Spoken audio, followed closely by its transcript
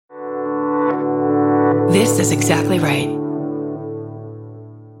This is exactly right.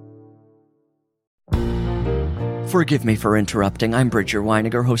 Forgive me for interrupting. I'm Bridger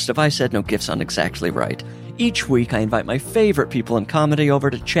Weiniger, host of I Said No Gifts on Exactly Right. Each week, I invite my favorite people in comedy over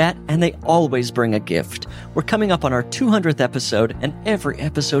to chat, and they always bring a gift. We're coming up on our 200th episode, and every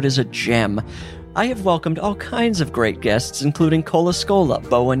episode is a gem. I have welcomed all kinds of great guests, including Cola Scola,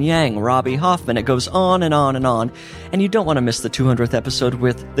 Bowen Yang, Robbie Hoffman. It goes on and on and on. And you don't want to miss the 200th episode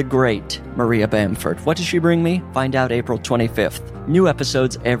with the great Maria Bamford. What does she bring me? Find out April 25th. New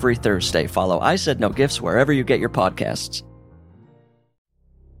episodes every Thursday. Follow I Said No Gifts wherever you get your podcasts.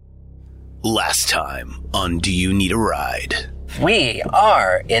 Last time on Do You Need a Ride? We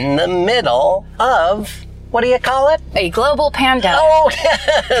are in the middle of... what do you call it? A global pandemic. Oh,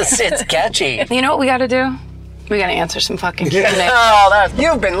 yes, it's catchy. You know what we gotta do? We gotta answer some fucking Q&A.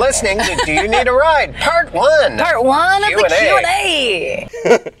 You've been listening to Do You Need a Ride? Part 1. Part 1 of the Q&A.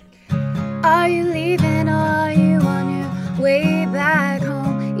 Are you leaving or are you on your way back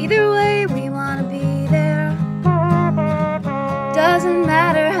home? Either way, we wanna be there. Doesn't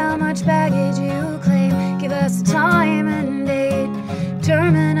matter how much baggage you claim. Give us a time and date,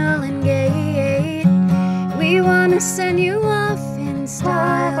 terminal and gate. We wanna send you off in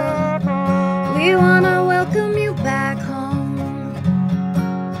style. We wanna welcome you back home.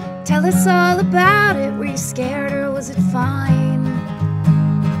 Tell us all about it. Were you scared or was it fine?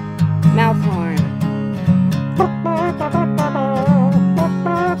 Mouth horn.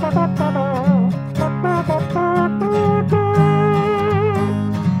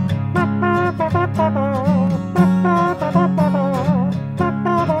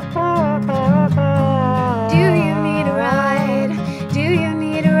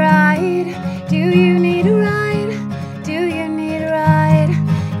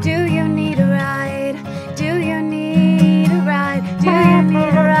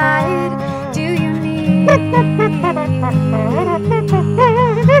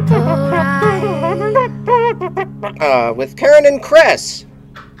 With Karen and Chris.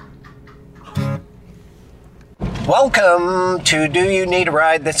 Welcome to Do You Need a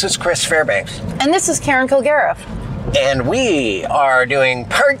Ride? This is Chris Fairbanks. And this is Karen Kilgariff. And we are doing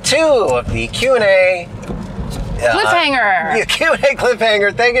part 2 of the Q&A. Cliffhanger. Q&A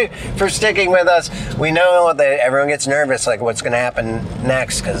cliffhanger. Thank you for sticking with us. We know that everyone gets nervous, like what's going to happen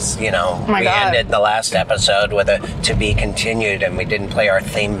next, because, we ended the last episode with a to be continued, and we didn't play our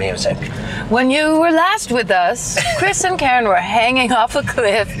theme music. When you were last with us, Chris and Karen were hanging off a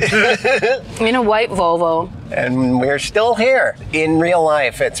cliff in a white Volvo. And we're still here. In real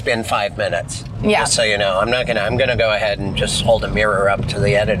life, it's been 5 minutes. Yeah. Just so you know, I'm gonna go ahead and just hold a mirror up to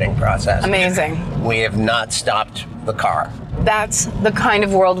the editing process. Amazing. We have not stopped the car. That's the kind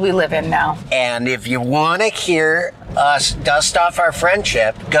of world we live in now. And if you want to hear us dust off our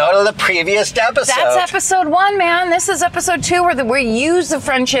friendship, go to the previous episode. That's episode 1, man. This is episode 2 where we use the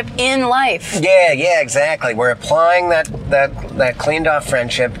friendship in life. Yeah, exactly. We're applying that cleaned off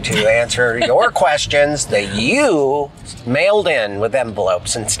friendship to answer your questions that you mailed in with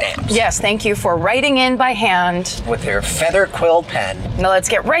envelopes and stamps. Yes, thank you for writing in by hand. With your feather quill pen. Now let's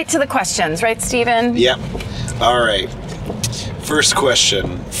get right to the questions, right, Steven? Yep. All right. First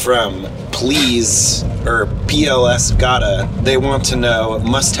question from PLS Gotta. They want to know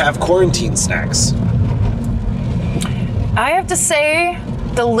must-have quarantine snacks. I have to say,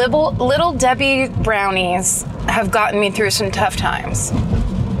 the Little Debbie brownies have gotten me through some tough times.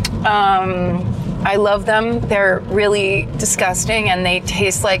 I love them. They're really disgusting, and they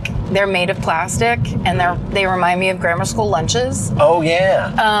taste like they're made of plastic, and they remind me of grammar school lunches. Oh,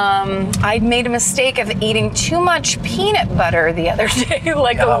 yeah. I made a mistake of eating too much peanut butter the other day,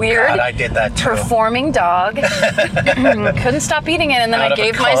 like a weird God, I did that too. Performing dog. Couldn't stop eating it, and then I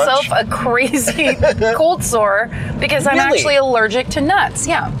gave myself a crazy cold sore because I'm actually allergic to nuts.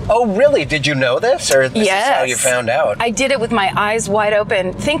 Yeah. Oh, really? Did you know this, or this is how you found out? I did it with my eyes wide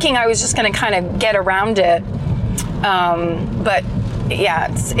open, thinking I was just going to kind of get around it. But yeah,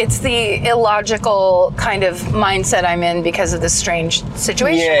 it's the illogical kind of mindset I'm in because of this strange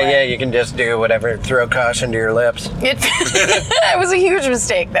situation. Yeah, you can just do whatever, throw caution to your lips. It was a huge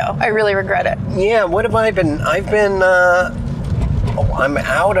mistake, though. I really regret it. Yeah, what have I been? I'm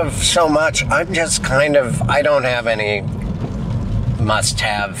out of so much. I'm just I don't have any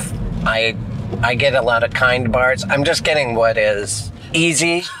must-have. I get a lot of Kind bars. I'm just getting what is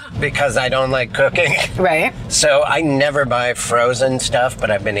easy because I don't like cooking. Right. So I never buy frozen stuff, but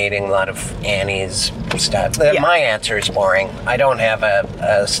I've been eating a lot of Annie's stuff. Yeah. My answer is boring. I don't have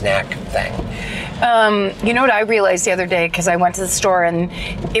a snack thing. You know what I realized the other day, because I went to the store and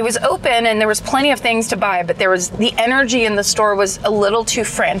it was open and there was plenty of things to buy, but the energy in the store was a little too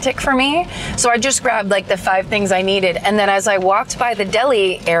frantic for me. So I just grabbed like the 5 things I needed. And then as I walked by the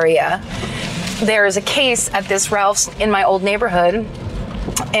deli area, there is a case at this Ralph's in my old neighborhood.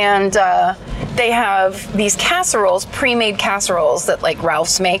 And they have these casseroles, pre-made casseroles that like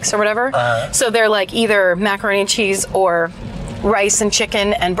Ralph's makes or whatever. So they're like either macaroni and cheese or rice and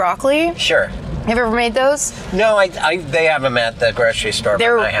chicken and broccoli. Sure. Have you ever made those? No, they have them at the grocery store.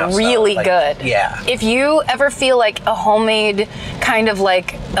 They're by my house, really like, good. Yeah. If you ever feel like a homemade kind of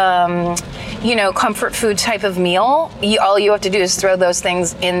like, comfort food type of meal, all you have to do is throw those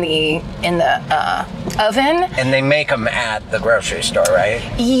things in the oven. And they make them at the grocery store, right?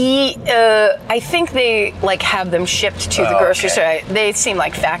 I think they like have them shipped to the grocery store. They seem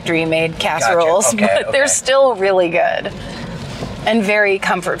like factory made casseroles, Gotcha. but they're still really good and very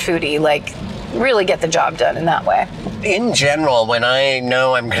comfort foody. Like, really get the job done in that way. In general, when I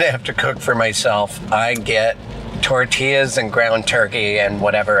know I'm going to have to cook for myself, I get tortillas and ground turkey and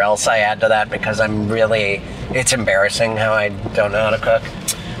whatever else I add to that, because it's embarrassing how I don't know how to cook.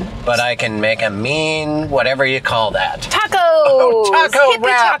 But I can make a mean, whatever you call that. Tacos! Taco Hippie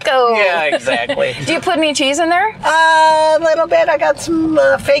wrap! tacos! Yeah, exactly. Do you put any cheese in there? A little bit. I got some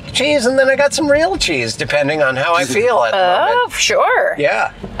fake cheese, and then I got some real cheese, depending on how I feel at the moment. Oh, sure.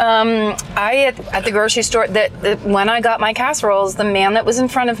 Yeah. At the grocery store, when I got my casseroles, the man that was in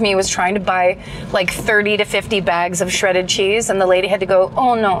front of me was trying to buy like 30 to 50 bags of shredded cheese, and the lady had to go,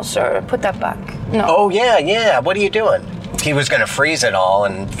 "Oh no, sir, put that back." No. Oh yeah. What are you doing? He was going to freeze it all,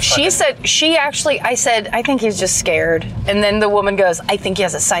 and I said, I think he's just scared. And then the woman goes, I think he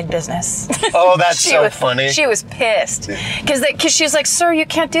has a side business. Oh, that's so funny. She was pissed. Because she's like, sir, you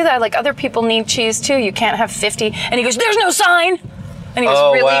can't do that. Like, other people need cheese too. You can't have 50. And he goes, there's no sign. And he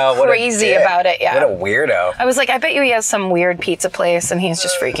was really crazy about it. Yeah. What a weirdo. I was like, I bet you he has some weird pizza place and he's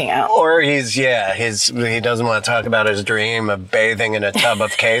just freaking out. Or he doesn't want to talk about his dream of bathing in a tub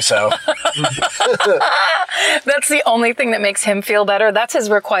of queso. That's the only thing that makes him feel better. That's his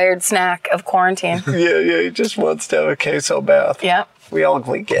required snack of quarantine. Yeah, he just wants to have a queso bath. Yeah. We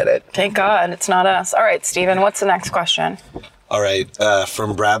get it. Thank God it's not us. All right, Steven, what's the next question? All right,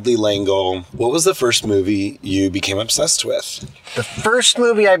 from Bradley Langle, what was the first movie you became obsessed with? The first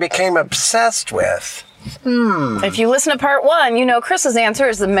movie I became obsessed with? If you listen to part 1, you know Chris's answer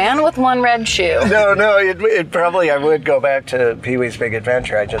is The Man with One Red Shoe. No, it probably, I would go back to Pee-wee's Big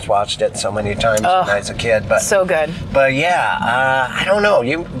Adventure. I just watched it so many times when I was a kid. But so good. But yeah, I don't know.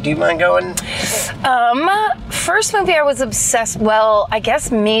 Do you mind going? First movie I was obsessed, well, I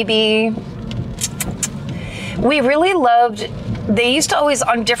guess maybe... We really loved, they used to always,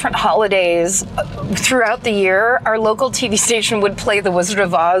 on different holidays throughout the year, our local TV station would play The Wizard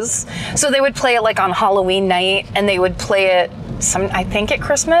of Oz. So they would play it like on Halloween night, and they would play it I think at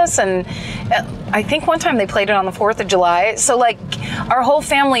Christmas, and I think one time they played it on the 4th of July. So like our whole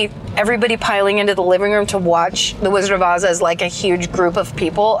family, everybody piling into the living room to watch The Wizard of Oz as like a huge group of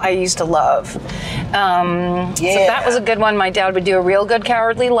people, I used to love. So that was a good one. My dad would do a real good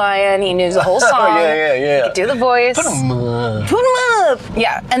Cowardly Lion. He knew the whole song. Yeah. He could do the voice. Put 'em up. Put 'em up.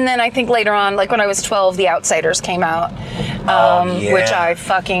 Yeah, and then I think later on, like when I was 12, The Outsiders came out, which I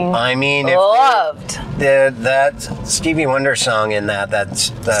fucking loved. That Stevie Wonder song in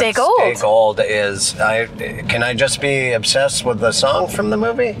that's Stay Gold. Stay Gold is, can I just be obsessed with the song from the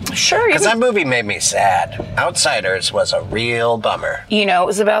movie? Sure. Because that movie made me sad. Outsiders was a real bummer. You know, it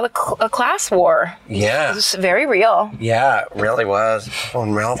was about a class war. Yeah. It was very real. Yeah, it really was.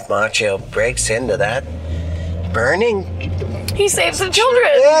 When Ralph Macchio breaks into that burning... He saves the children.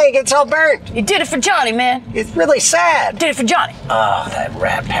 Yeah, he gets all burnt. He did it for Johnny, man. It's really sad. Did it for Johnny. Oh, that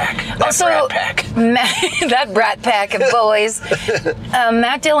Rat Pack. That Brat Pack of boys.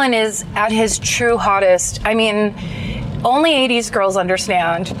 Matt Dillon is at his true hottest. I mean, only 80s girls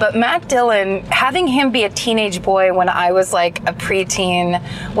understand, but Matt Dillon, having him be a teenage boy when I was like a preteen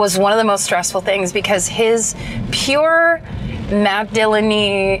was one of the most stressful things, because his pure Matt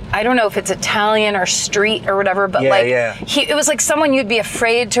Dillon-y, I don't know if it's Italian or street or whatever, but it was like someone you'd be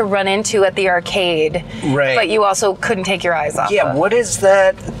afraid to run into at the arcade, right? But you also couldn't take your eyes off. Yeah, what is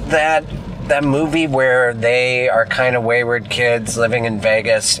that movie where they are kind of wayward kids living in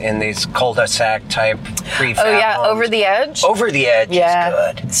Vegas in these cul-de-sac type prefab homes? Over the Edge? Over the Edge is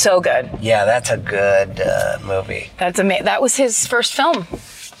good. So good. Yeah, that's a good movie. That's amazing. That was his first film.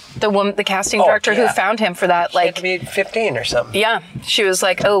 the casting director who found him for that, He had like, to be 15 or something. yeah, she was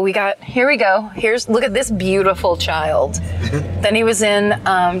like, oh, here we go. Look at this beautiful child. Then he was in,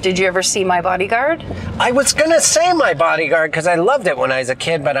 did you ever see My Bodyguard? I was going to say My Bodyguard because I loved it when I was a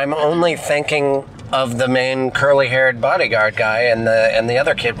kid, but I'm only thinking of the main curly-haired bodyguard guy and the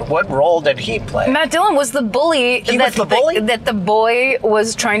other kid. What role did he play? Matt Dillon was the bully. Was the bully? That the boy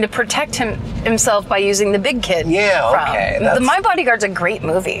was trying to protect himself by using the big kid. Yeah, okay. The My Bodyguard's a great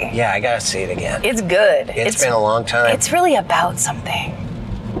movie. Yeah, I got to see it again. It's good. It's been a long time. It's really about something.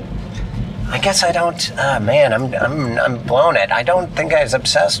 I guess I don't. Man, I'm blown it. I don't think I was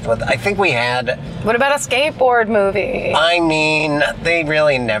obsessed with. I think we had. What about a skateboard movie? I mean, they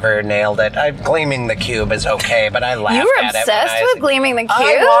really never nailed it. Gleaming the Cube is okay, but I laughed You were at it. obsessed with Gleaming the Cube?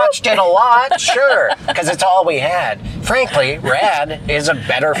 I watched it a lot, sure, because it's all we had. Frankly, Rad is a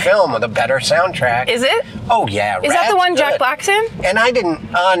better film with a better soundtrack. Is it? Oh yeah, Is that the one Jack Black's in? And I didn't.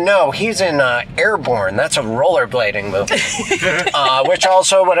 No, he's in Airborne. That's a rollerblading movie, which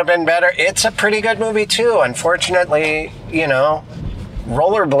also would have been better. It's a pretty good movie too. Unfortunately,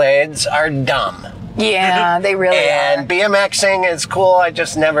 rollerblades are dumb. Yeah, they really And are. BMXing is cool. I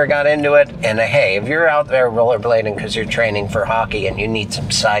just never got into it. And hey, if you're out there rollerblading because you're training for hockey and you need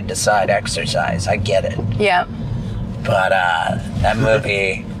some side-to-side exercise, I get it. Yeah. But that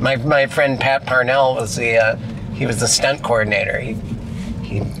movie, my friend Pat Parnell was he was the stunt coordinator. He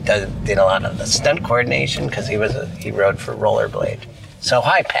did a lot of the stunt coordination because he rode for Rollerblade. So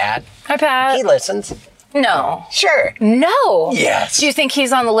hi Pat. Hi, Pat. He listens. No. Sure. No. Yes. Do you think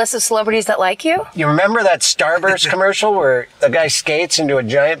he's on the list of celebrities that like you? You remember that Starburst commercial where the guy skates into a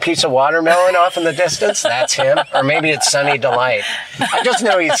giant piece of watermelon off in the distance? That's him. Or maybe it's Sunny Delight. I just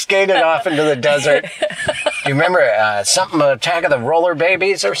know he skated off into the desert. Do you remember something, Attack of the Roller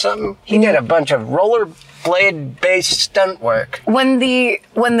Babies or something? He did a bunch of rollerblade-based stunt work. When the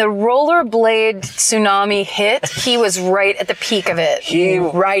rollerblade tsunami hit, he was right at the peak of it.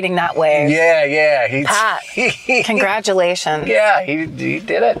 Riding that wave. Yeah. Pat, congratulations. Yeah, he did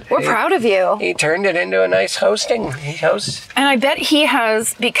it. We're proud of you. He turned it into a nice hosting. He hosts. And I bet he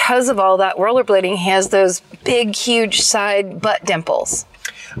has, because of all that rollerblading, he has those big, huge side butt dimples.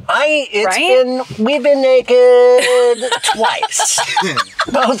 We've been naked twice.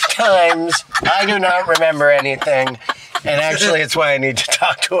 Both times, I do not remember anything. And actually, it's why I need to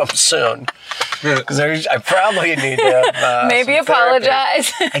talk to him soon. Because I probably need to maybe some apologize.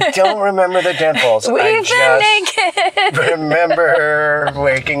 therapy. I don't remember the dimples. We've been naked. Remember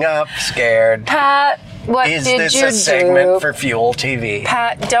waking up scared. Pat, what did you do? Is this a segment for Fuel TV?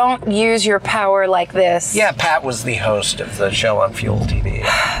 Pat, don't use your power like this. Yeah, Pat was the host of the show on Fuel TV.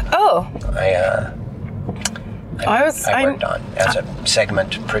 Oh. I worked on as a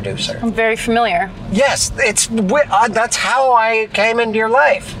segment producer. I'm very familiar. Yes, that's how I came into your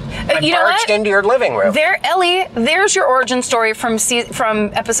life. I barged into your living room. Ellie, there's your origin story from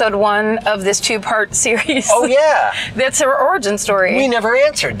episode 1 of this 2-part series. Oh, yeah. That's her origin story. We never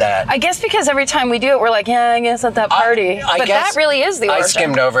answered that. I guess because every time we do it, we're like, yeah, I guess at that party. But that really is the origin. I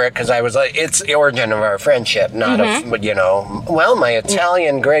skimmed over it because I was like, it's the origin of our friendship, not of, my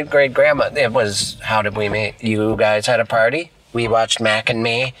Italian great-great-grandma. It was, how did we meet? You guys had a party? We watched Mac and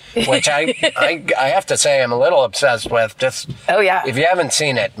Me, which I have to say I'm a little obsessed with. Oh yeah. If you haven't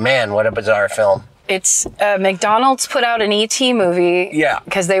seen it, man, what a bizarre film. It's McDonald's put out an E.T. movie. Yeah.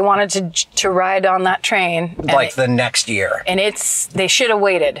 Because they wanted to ride on that train. Like the next year. And they should have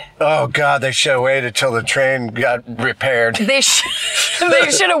waited. Oh God, they should have waited till the train got repaired. They should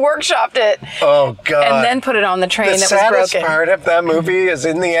have workshopped it. Oh God. And then put it on the train that was broken. The saddest part of that movie is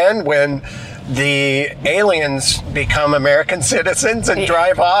in the end when the aliens become American citizens and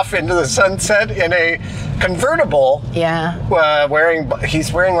drive off into the sunset in a convertible. Yeah.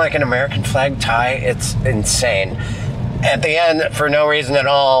 He's wearing like an American flag tie. It's insane. At the end, for no reason at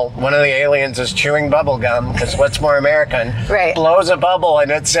all, one of the aliens is chewing bubble gum because what's more American? Right. Blows a bubble and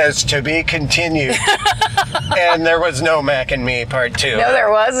it says "to be continued." And there was no Mac and Me Part 2. No,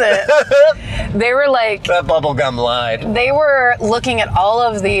 there wasn't. They were like... That bubble gum lied. They were looking at all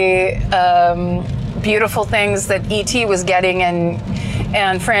of the beautiful things that E.T. was getting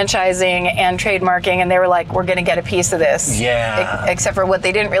and franchising and trademarking, and they were like, we're going to get a piece of this. Yeah. Except for what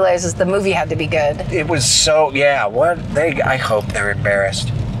they didn't realize is the movie had to be good. It was so, yeah, I hope they're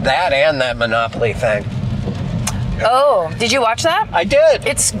embarrassed. That and that Monopoly thing. Oh, did you watch that? I did.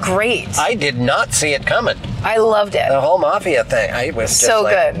 It's great. I did not see it coming. I loved it. The whole mafia thing. I was just so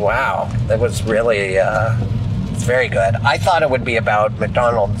like, good. Wow. That was really, it's very good. I thought it would be about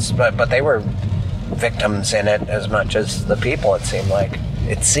McDonald's, but they were victims in it as much as the people,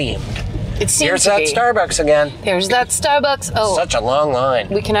 it seemed. It seems Here's to that be. Starbucks again. There's that Starbucks. Oh, Such a long line.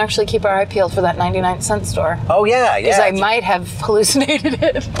 we can actually keep our eye peeled for that 99-cent store. Oh, yeah, Because yeah. I might have hallucinated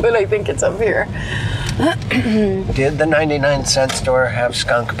it, but I think it's up here. Did the 99-cent store have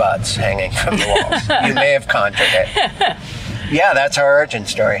skunk butts hanging from the walls? You may have conjured it. Yeah, that's our origin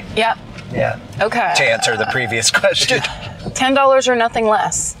story. Yep. Yeah. Okay. To answer the previous question. $10 or nothing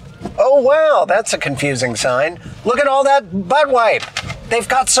less. Oh, wow, that's a confusing sign. Look at all that butt wipe. They've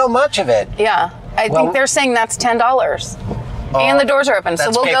got so much of it. Yeah. I Well- think they're saying that's $10. And the doors are open, so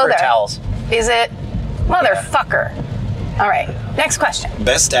That's we'll go paper there. towels. Is it? Motherfucker. All right. Next question.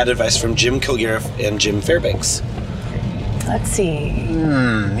 Best dad advice from Jim Kilgariff and Jim Fairbanks. Let's see.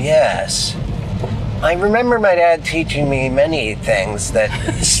 Yes. I remember my dad teaching me many things that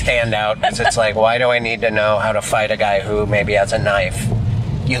stand out because it's like, why do I need to know how to fight a guy who maybe has a knife?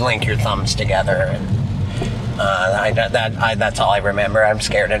 You link your thumbs together, and that's all I remember. I'm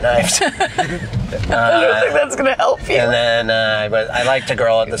scared of knives. I don't think that's going to help you. And then I liked a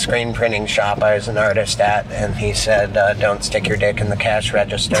girl at the screen printing shop I was an artist at, and he said, don't stick your dick in the cash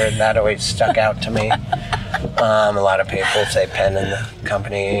register. That always stuck out to me. A lot of people say pen in the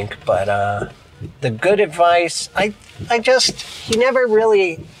company ink, but the good advice, he never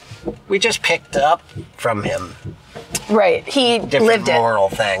really, we just picked up from him Right. He different lived it. moral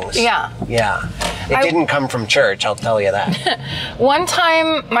things. Yeah. Yeah. It didn't come from church, I'll tell you that. One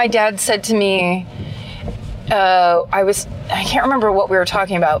time, my dad said to me, I can't remember what we were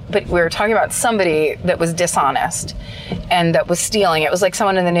talking about, but we were talking about somebody that was dishonest and that was stealing. It was like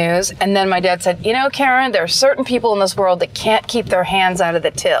someone in the news. And then my dad said, you know, Karen, there are certain people in this world that can't keep their hands out of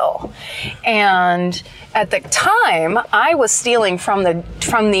the till. And at the time, I was stealing from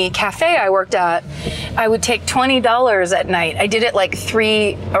the cafe I worked at. I would take $20 at night. I did it like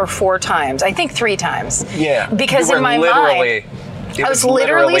 3 or 4 times. I think 3 times. Yeah. Because You were in my literally- mind, it I was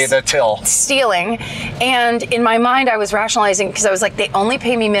literally literally the till. stealing, and in my mind I was rationalizing because I was like, they only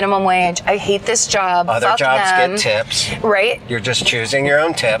pay me minimum wage. I hate this job. Other Fuck jobs them. get tips. Right? You're just choosing your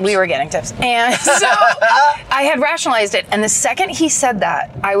own tips. We were getting tips. And so I had rationalized it. And the second he said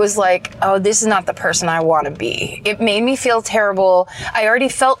that, I was like, oh, this is not the person I want to be. It made me feel terrible. I already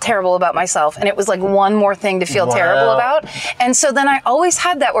felt terrible about myself. And it was like one more thing to feel terrible about. And so then I always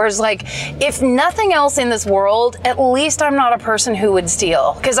had that where it's like, if nothing else in this world, at least I'm not a person who would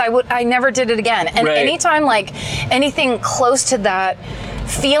steal. Because I never did it again. And Right. anytime like anything close to that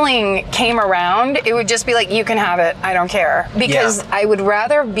feeling came around, it would just be like, you can have it. I don't care. Because I would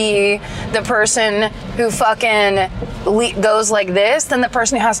rather be the person who fucking goes like this than the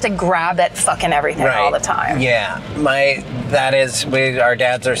person who has to grab at fucking everything all the time. Yeah, our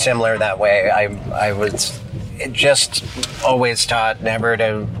dads are similar that way. I was just always taught never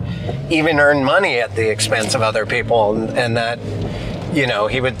to even earn money at the expense of other people, and that, you know,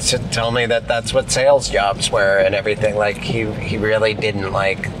 he would tell me that that's what sales jobs were and everything. Like he really didn't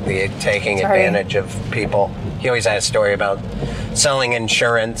like the taking advantage of people. He always had a story about selling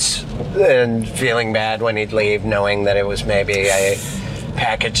insurance and feeling bad when he'd leave, knowing that it was maybe a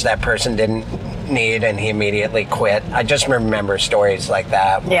package that person didn't need, and he immediately quit. I just remember stories like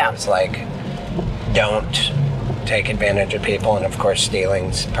that. Where it was like, don't take advantage of people, and of course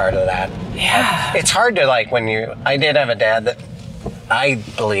stealing's part of that. Yeah. It's hard to like I did have a dad that I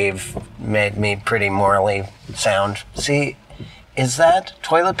believe made me pretty morally sound. See, is that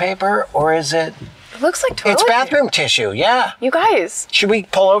toilet paper or is it? It looks like toilet It's bathroom tissue, yeah. You guys. Should we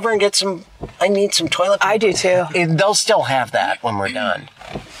pull over and get some? I need some toilet paper. I do too. They'll still have that when we're done.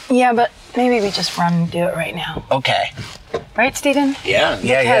 Yeah, but maybe we just run and do it right now. Okay. Right, Stephen? Yeah.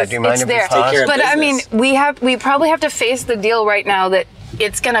 Yeah. Do you mind it's if we there. pause? Take care of But I mean, business. we probably have to face the deal right now that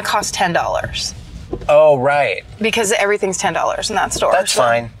it's going to cost $10 Oh, right. because everything's $10 in that store. That's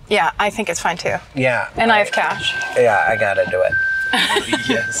fine. Yeah, I think it's fine too. Yeah. And I have cash. Yeah, I gotta do it.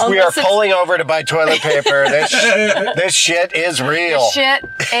 Yes. We are Unless it's- pulling over to buy toilet paper. This shit is real. Shit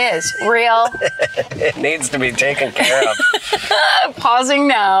is real. It needs to be taken care of. Pausing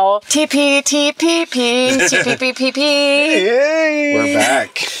now. TP, TPP, TPPPP. Yay. We're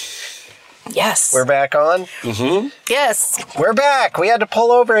back. Yes. We're back on? Yes. We're back. We had to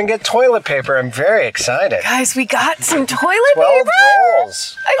pull over and get toilet paper. I'm very excited. Guys, we got some toilet 12 paper.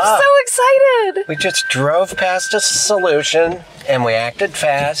 rolls. I'm so excited. We just drove past a solution and we acted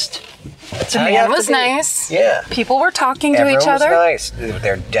fast. That's The how you man have to was be. nice. Yeah. People were talking to Everyone each other. was nice.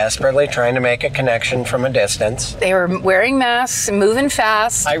 They're desperately trying to make a connection from a distance. They were wearing masks, moving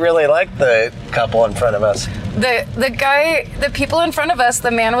fast. I really liked the couple in front of us. The people in front of us,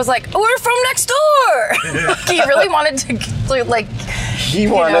 the man was like, "We're from next door." He really wanted to like He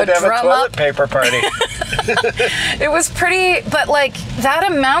wanted to have a drum toilet up. paper party. It was pretty, but like that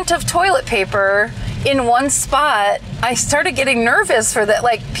amount of toilet paper in one spot, I started getting nervous for that.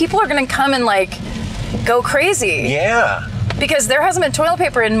 Like people are going to come and like go crazy. Yeah. Because there hasn't been toilet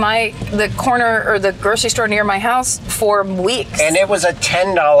paper in the corner or the grocery store near my house for weeks. And it was a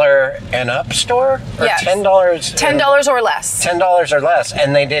 $10 and up store? Or yes. $10? $10 or less. $10 or less.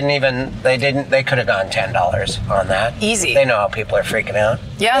 And they could have gone $10 on that. Easy. They know how people are freaking out.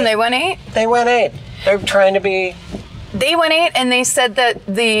 Yeah, and they went 8. They went 8. They're trying to be... They went 8, and they said that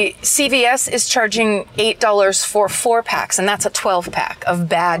the CVS is charging $8 for 4-packs, and that's a 12-pack of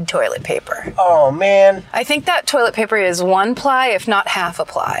bad toilet paper. Oh, man. I think that toilet paper is 1 ply, if not half a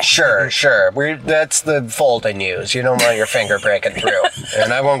ply. Sure. That's the fold and use. You don't want your finger breaking through.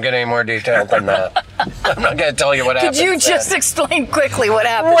 And I won't get any more detailed than that. I'm not going to tell you what happened. Could you just explain quickly what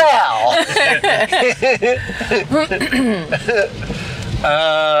happened? Well...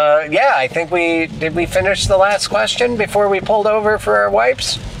 yeah, I think did we finish the last question before we pulled over for our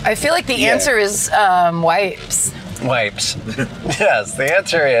wipes? I feel like the answer is wipes. Wipes. Yes, the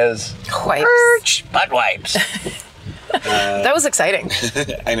answer is wipes. Butt wipes. That was exciting.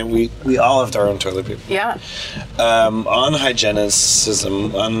 And we all have our own toilet paper. Yeah. On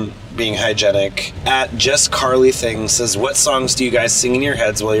hygienicism, on being hygienic, at Just Carly Thing says, what songs do you guys sing in your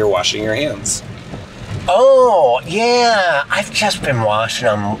heads while you're washing your hands? Oh, yeah. I've just been washing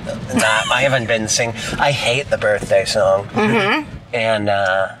them. I haven't been singing. I hate the birthday song. Mm-hmm. And,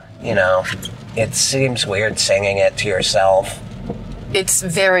 it seems weird singing it to yourself. It's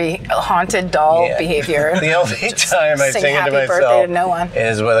very haunted doll behavior. The only time I sing it to myself birthday to no one.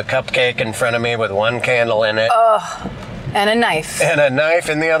 Is with a cupcake in front of me with one candle in it. Oh, and a knife. And a knife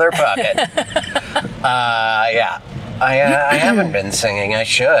in the other pocket. Yeah. I haven't been singing. I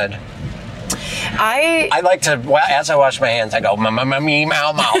should. I like to, as I wash my hands, I go, me mow mow, me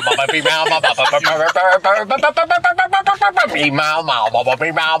mow mow, me mow mow,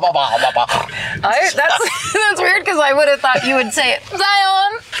 me mow mow. That's weird because I would have thought you would say it.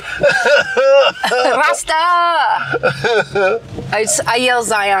 Zion! Rasta! I yell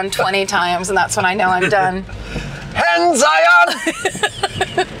Zion 20 times and that's when I know I'm done. Hen Zion!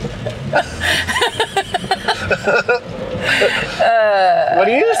 What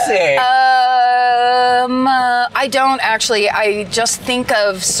do you think? I don't actually. I just think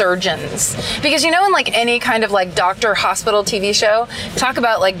of surgeons. Because in like any kind of like doctor hospital TV show, talk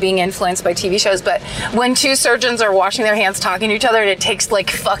about like being influenced by TV shows, but when 2 surgeons are washing their hands talking to each other and it takes like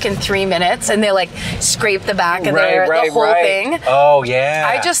fucking 3 minutes and they like scrape the back of the whole thing. Oh, yeah.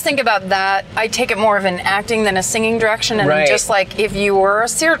 I just think about that. I take it more of an acting than a singing direction. And just like if you were a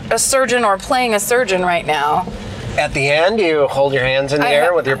surgeon or playing a surgeon right now. At the end, you hold your hands in the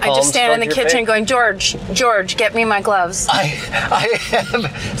air with your palms. I just stand in the kitchen going, George, get me my gloves. I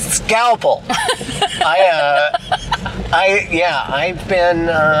have scalpel. I've been,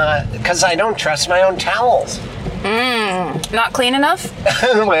 because I don't trust my own towels. Not clean enough?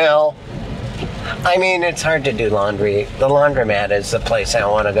 Well, I mean, it's hard to do laundry. The laundromat is the place I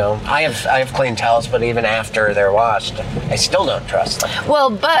want to go. I have clean towels, but even after they're washed, I still don't trust them. Well,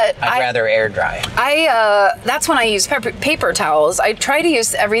 but I'd rather air dry. That's when I use paper towels. I try to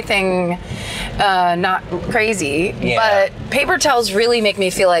use everything not crazy, but paper towels really make me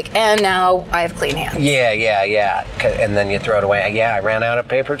feel like, and now I have clean hands. Yeah. And then you throw it away. Yeah, I ran out of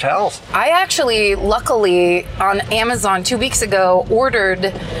paper towels. I actually, luckily, on Amazon 2 weeks ago, ordered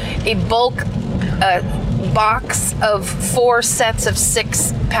a bulk box of 4 sets of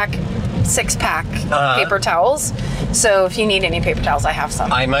 6-pack paper towels. So if you need any paper towels, I have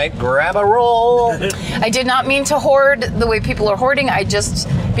some. I might grab a roll. I did not mean to hoard the way people are hoarding.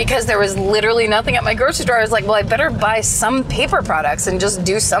 Because there was literally nothing at my grocery store, I was like, well, I better buy some paper products and just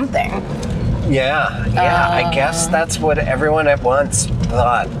do something. Yeah. I guess that's what everyone at once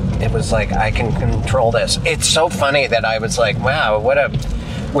thought. It was like, I can control this. It's so funny that I was like, wow, what a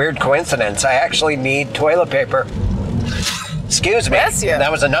weird coincidence. I actually need toilet paper. Excuse me. Bless you.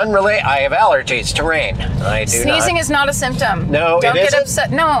 That was an unrelated. I have allergies to rain. I do Sneezing is not a symptom. No, Don't it get isn't?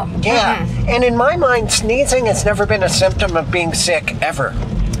 upset. No. Yeah. And in my mind, sneezing has never been a symptom of being sick ever.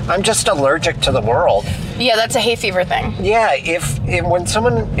 I'm just allergic to the world. Yeah, that's a hay fever thing. Yeah,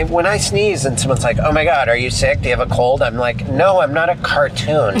 when I sneeze and someone's like, "Oh my God, are you sick? Do you have a cold?" I'm like, "No, I'm not a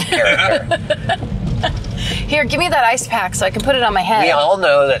cartoon character." Here, give me that ice pack so I can put it on my head. We all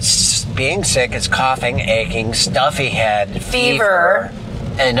know that being sick is coughing, aching, stuffy head, fever,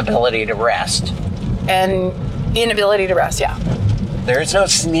 and inability to rest. And inability to rest, yeah. There's no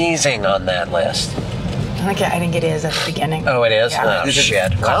sneezing on that list. Okay, I think it is at the beginning. Oh, it is? Yeah. Oh,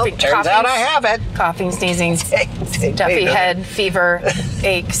 shit. Well, turns out I have it. Coughing, sneezing, stuffy head, fever,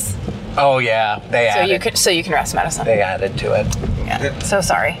 aches. Oh yeah, they added. So you can rest medicine. They added to it. Yeah. So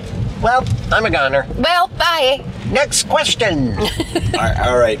sorry. Well, I'm a goner. Well, bye. Next question.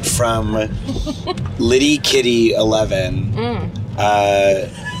 All right, from Liddy Kitty 11.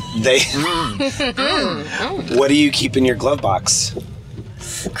 What do you keep in your glove box?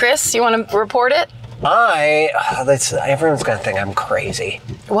 Chris, you want to report it? Everyone's going to think I'm crazy.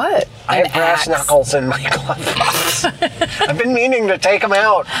 What? I have brass knuckles in my glove box. I've been meaning to take them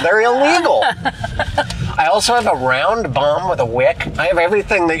out. They're illegal. I also have a round bomb with a wick. I have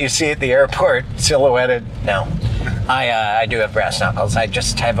everything that you see at the airport silhouetted. No. I do have brass knuckles.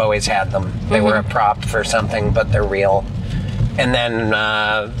 I've always had them. They were a prop for something, but they're real. And then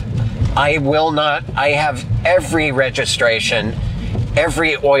I have every registration,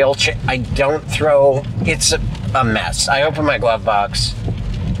 every oil change. I don't throw, it's a mess. I open my glove box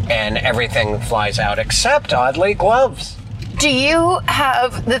and everything flies out except, oddly, gloves. Do you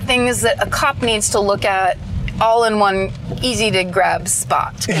have the things that a cop needs to look at all in one easy to grab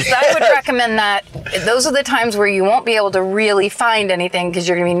spot? Because I would recommend that. Those are the times where you won't be able to really find anything because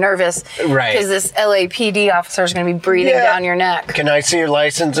you're going to be nervous. Right. Because this LAPD officer is going to be breathing down your neck. Can I see your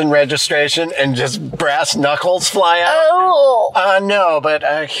license and registration and just brass knuckles fly out? Oh. No, but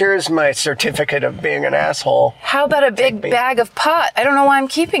here's my certificate of being an asshole. How about a big bag of pot? I don't know why I'm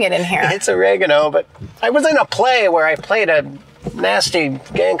keeping it in here. It's oregano, but I was in a play where I played a nasty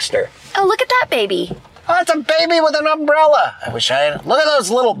gangster. Oh, look at that baby. Oh, it's a baby with an umbrella. I wish I had. Look at those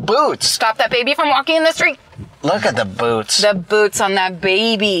little boots. Stop that baby from walking in the street. Look at the boots. The boots on that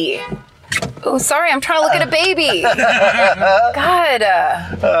baby. Oh, sorry, I'm trying to look at a baby. God.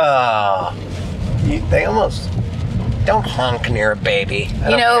 They almost don't honk near a baby.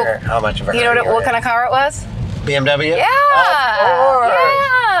 I don't care how much of a You know what kind of car it was? BMW? Yeah. Of course.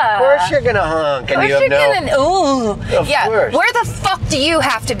 Yeah. Of course you're gonna honk, and you have Of Of course. Where the fuck do you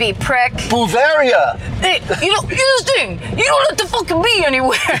have to be, prick? Bavaria. Hey, you don't use thing. You don't have to fucking be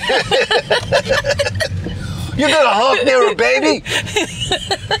anywhere. You're gonna honk near a baby?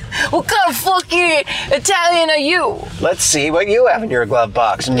 What kind of fucking Italian are you? Let's see what you have in your glove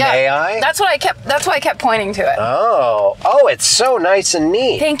box. May I? That's why I kept pointing to it. Oh, it's so nice and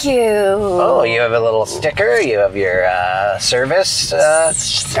neat. Thank you. Oh, you have a little sticker. You have your service.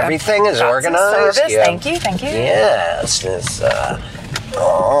 Everything is organized. Service. Thank you. Yes. This,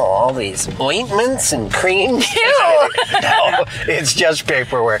 all these ointments and creams. Ew. No, it's just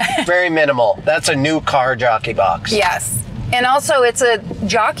paperwork. Very minimal. That's a new car jockey box. Yes. And also, it's a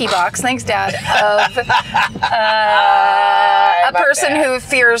jockey box, thanks, Dad, of a person who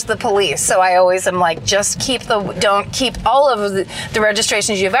fears the police. So I always am like, don't keep all of the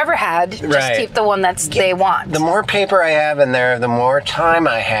registrations you've ever had. Just keep the one they want. The more paper I have in there, the more time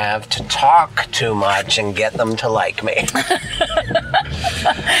I have to talk too much and get them to like me.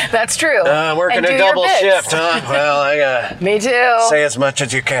 That's true. Working a double shift, huh? Well, I gotta Me too. say as much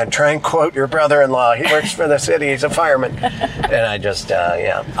as you can. Try and quote your brother-in-law. He works for the city. He's a fireman. And I just,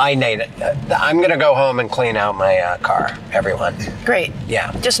 I need it. I'm going to go home and clean out my car, everyone. Great.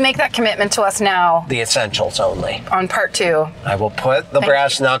 Yeah. Just make that commitment to us now. The essentials only. On part 2. I will put the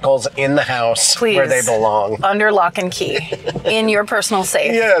brass knuckles in the house. Please. Where they belong. Under lock and key. In your personal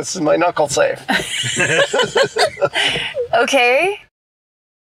safe. Yes, my knuckle safe. Okay.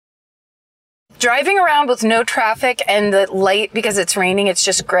 Driving around with no traffic and the light, because it's raining, it's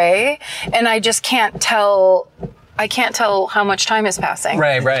just gray. And I just can't tell how much time is passing.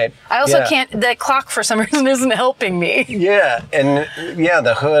 Right. I also can't, the clock for some reason isn't helping me. Yeah, and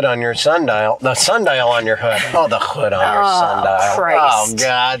the hood on your sundial, the sundial on your hood. Oh, the hood on your sundial. Christ. Oh,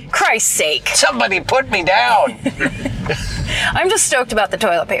 God. Christ's sake. Somebody put me down. I'm just stoked about the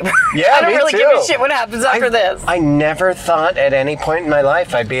toilet paper. Yeah, I don't me really too. give a shit what happens after this. I never thought at any point in my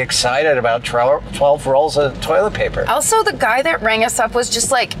life I'd be excited about 12 rolls of toilet paper. Also, the guy that rang us up was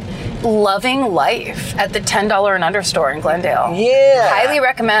just like loving life at the $10 and under store in Glendale. Yeah. Highly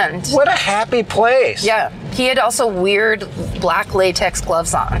recommend. What a happy place. Yeah. He had also weird black latex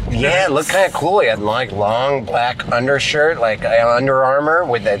gloves on. Yeah, it looked kind of cool. He had like long black undershirt, like Under Armour,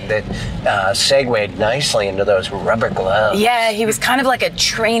 with that segued nicely into those rubber gloves. Yeah, he was kind of like a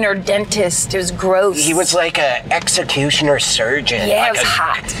trainer dentist. It was gross. He was like an executioner surgeon. Yeah, like it was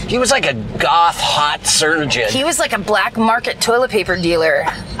hot. He was like a goth hot surgeon. He was like a black market toilet paper dealer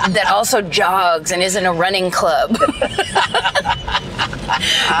that also jogs and is in a running club.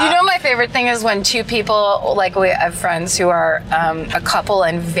 You know, my favorite thing is when two people, like we have friends who are a couple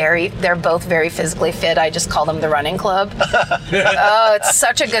and they're both very physically fit. I just call them the running club. Oh, it's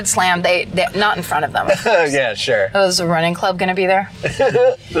such a good slam. They not in front of them. Yeah, sure. Oh, is the running club going to be there?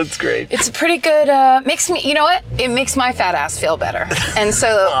 That's great. It's a pretty good, makes me, you know what? It makes my fat ass feel better. And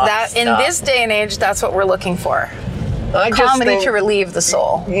so in this day and age, that's what we're looking for. Comedy to relieve the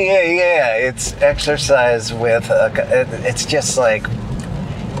soul. Yeah. It's exercise with, it's just like,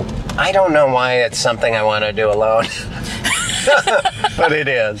 I don't know why it's something I want to do alone. But it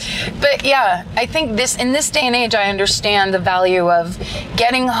is. But yeah, I think in this day and age, I understand the value of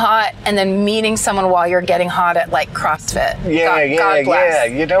getting hot and then meeting someone while you're getting hot at like CrossFit. God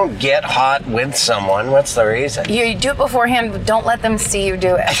bless. You don't get hot with someone. What's the reason? You do it beforehand, but don't let them see you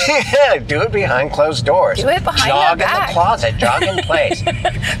do it. Yeah, do it behind closed doors. Do it behind Jog their in back. the closet. Jog in place.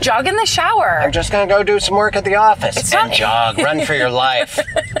 Jog in the shower. I'm just going to go do some work at the office. Jog. Run for your life.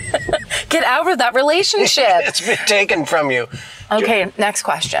 Get out of that relationship. It's been taken from you. Okay, next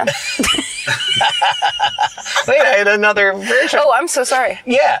question. Wait, I had another version. Oh, I'm so sorry.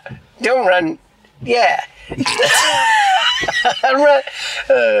 Yeah, don't run. Yeah.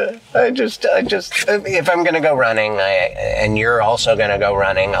 I just, if I'm going to go running, and you're also going to go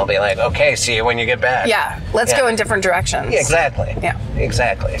running, I'll be like, okay, see you when you get back. Yeah, let's go in different directions. Yeah, exactly. Yeah.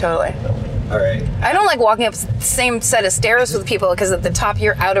 Exactly. Totally. All right. I don't like walking up the same set of stairs with people because at the top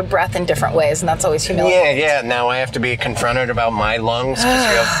you're out of breath in different ways, and that's always humiliating. Yeah. Now I have to be confronted about my lungs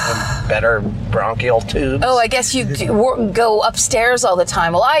because you have better bronchial tubes. Oh, I guess you go upstairs all the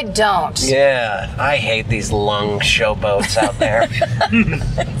time. Well, I don't. Yeah, I hate these lung showboats out there.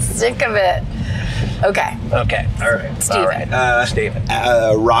 Sick of it. Okay. All right. Steven. All right. Steven.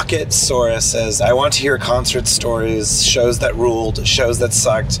 Rocket Sora says, I want to hear concert stories, shows that ruled, shows that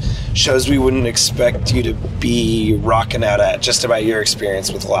sucked, shows we wouldn't expect you to be rocking out at, just about your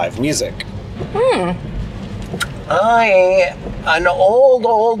experience with live music. An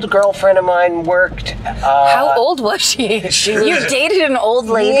old girlfriend of mine worked. How old was she? You dated an old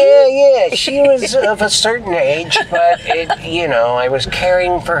lady? Yeah. She was of a certain age, but I was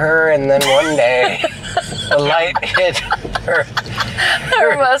caring for her, and then one day the light hit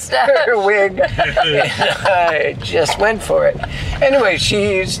her mustache, her wig, and I just went for it. Anyway,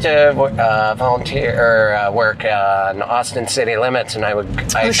 she used to volunteer or work on Austin City Limits, and I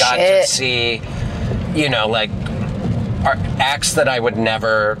got to see, acts that I would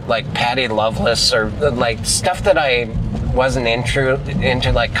never, like Patty Loveless, or like stuff that I wasn't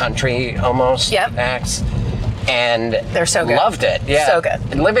into like country almost acts, and they're so good. Loved it. Yeah, so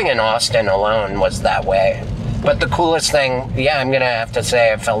good. Living in Austin alone was that way. But the coolest thing, I'm gonna have to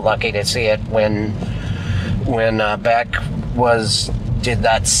say, I felt lucky to see it when Beck did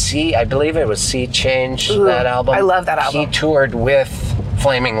that I believe it was Sea Change, that album. I love that album. He toured with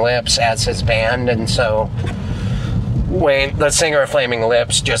Flaming Lips as his band, and so Wayne, the singer of Flaming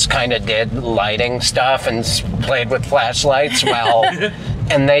Lips, just kind of did lighting stuff and played with flashlights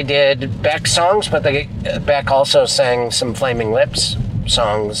and they did Beck songs, but Beck also sang some Flaming Lips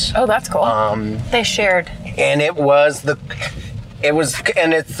songs. Oh, that's cool. They shared. And it's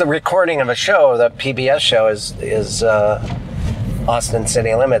the recording of a show. The PBS show is Austin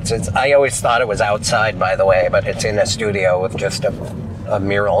City Limits. I always thought it was outside, by the way, but it's in a studio with just a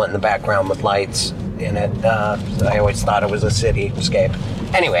mural in the background with lights in it. I always thought it was a cityscape.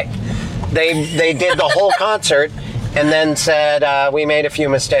 Anyway, they did the whole concert and then said, we made a few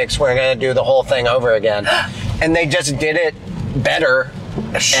mistakes. We're going to do the whole thing over again. And they just did it better.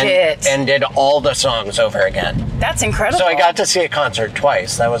 Shit. And did all the songs over again. That's incredible. So I got to see a concert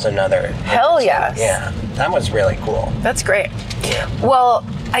twice. That was another. Hell yes. Yeah, that was really cool. That's great. Yeah. Well,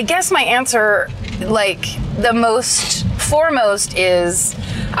 I guess my answer, like the most foremost, is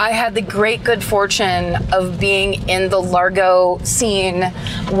I had the great good fortune of being in the Largo scene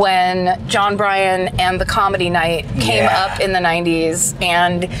when John Bryan and the Comedy Night came up in the 90s.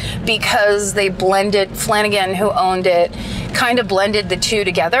 And because they blended, Flanagan, who owned it, kind of blended the two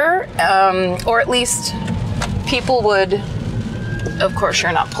together, or at least people would, of course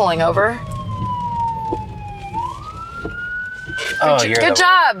you're not pulling over. Good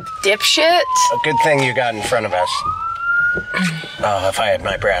job, dipshit. A good thing you got in front of us. Oh, if I had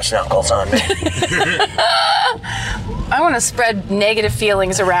my brass knuckles on me. I want to spread negative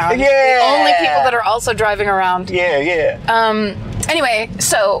feelings around. Yeah. The only people that are also driving around. Yeah. Anyway,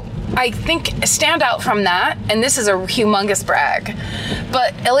 so I think stand out from that, and this is a humongous brag,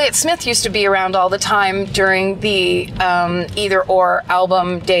 but Elliott Smith used to be around all the time during the Either Or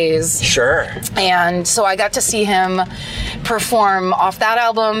album days. Sure. And so I got to see him perform off that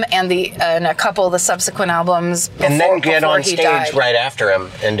album and a couple of the subsequent albums and then get on stage died. right after him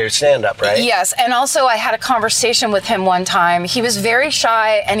and do stand-up, right? Yes, and also I had a conversation with him one time. He was very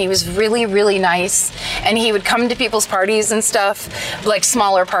shy, and he was really, really nice, and he would come to people's parties and stuff, like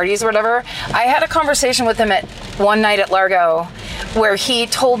smaller parties or whatever. I had a conversation with him one night at Largo where he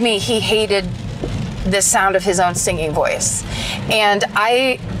told me he hated the sound of his own singing voice. And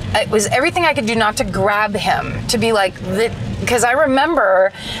it was everything I could do not to grab him, to be like, because I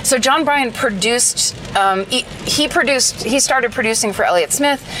remember, so John Bryan produced, he started producing for Elliott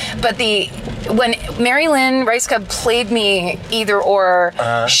Smith, but when Mary Lynn Rajskub played me Either Or,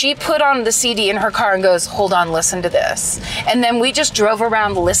 she put on the CD in her car and goes, hold on, listen to this. And then we just drove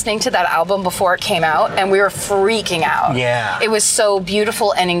around listening to that album before it came out, and we were freaking out. Yeah. It was so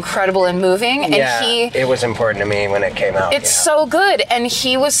beautiful and incredible and moving. And it was important to me when it came out. It's so good. And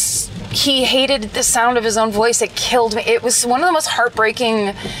he hated the sound of his own voice. It killed me. It was one of the most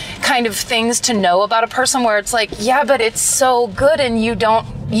heartbreaking kind of things to know about a person, where it's like, yeah, but it's so good and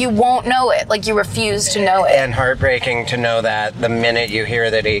you won't know it. Like, you refuse to know it. And heartbreaking to know that the minute you hear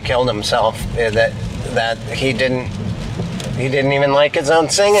that he killed himself, that he didn't even like his own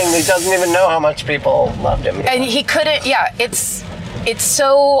singing. He doesn't even know how much people loved him. And he couldn't, it's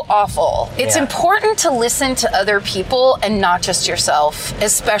so awful. It's important to listen to other people and not just yourself,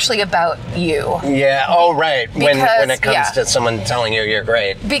 especially about you. Yeah. Oh, right. When it comes to someone telling you you're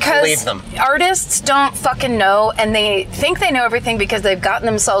great, because believe them. Artists don't fucking know, and they think they know everything because they've gotten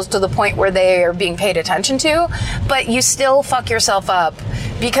themselves to the point where they are being paid attention to, but you still fuck yourself up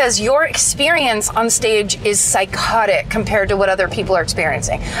because your experience on stage is psychotic compared to what other people are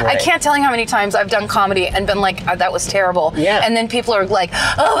experiencing. Right. I can't tell you how many times I've done comedy and been like, oh, that was terrible. Yeah. And then people are like,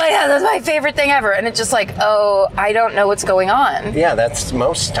 oh my God, that's my favorite thing ever. And it's just like, oh, I don't know what's going on. Yeah, that's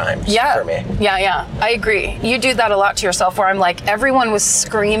most times for me. Yeah. I agree. You do that a lot to yourself, where I'm like, everyone was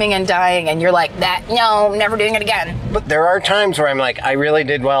screaming and dying, and you're like, no, never doing it again. But there are times where I'm like, I really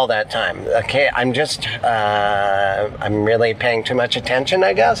did well that time. Okay, I'm just, I'm really paying too much attention,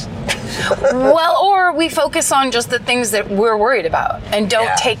 I guess. Well, or we focus on just the things that we're worried about and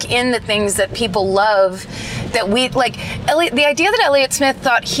don't take in the things that people love, that we, like, the idea that Elliott Smith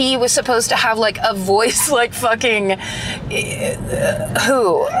thought he was supposed to have, like, a voice like fucking,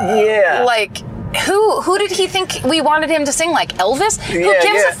 who? Yeah. Like, who did he think we wanted him to sing like? Elvis? Who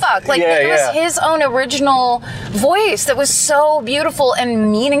gives a fuck? Like, it was his own original voice that was so beautiful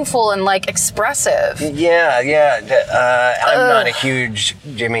and meaningful and, like, expressive. I'm not a huge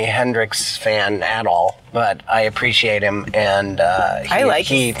Jimi Hendrix fan at all, but I appreciate him, and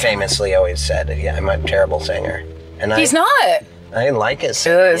he famously always said, I'm a terrible singer. And he's not. I like his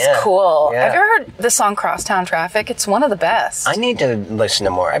singing. It was cool. Yeah. Have you ever heard the song Crosstown Traffic? It's one of the best. I need to listen to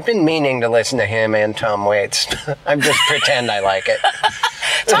more. I've been meaning to listen to him and Tom Waits. I'm just pretend I like it.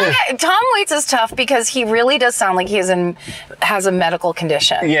 Tom Waits is tough because he really does sound like he has a medical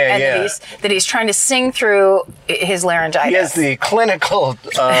condition. That he's trying to sing through his laryngitis. He has the clinical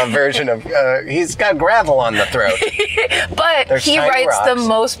version of, he's got gravel on the throat. But he writes the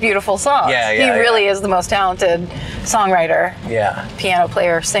most beautiful songs. He really is the most talented songwriter. Piano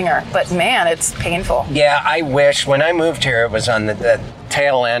player, singer. But man, it's painful. Yeah, I wish when I moved here, it was on the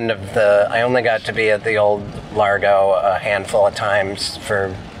tail end of I only got to be at the old Largo a handful of times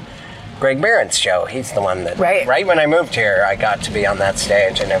for Greg Barron's show. He's the one that, right when I moved here, I got to be on that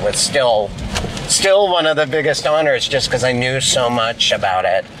stage, and it was still one of the biggest honors just because I knew so much about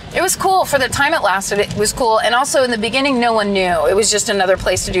it. It was cool. For the time it lasted, it was cool. And also in the beginning, no one knew. It was just another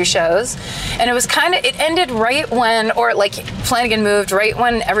place to do shows. And it was it ended right when, or like Flanagan moved, right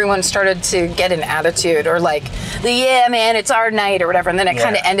when everyone started to get an attitude, or like, man, it's our night or whatever. And then it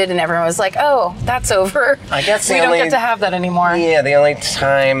kind of ended and everyone was like, oh, that's over. I guess we don't get to have that anymore. Yeah, the only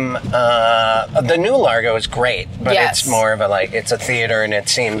time, the new Largo is great, but it's more of it's a theater, and it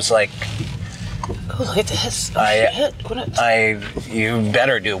seems like, oh, look at this. You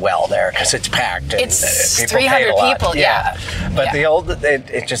better do well there because it's packed. And it's 300 people, But the old,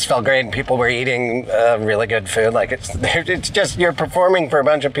 it just felt great, and people were eating really good food. Like, it's just, you're performing for a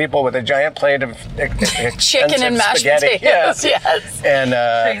bunch of people with a giant plate of chicken and mashed spaghetti. potatoes. Yes. And,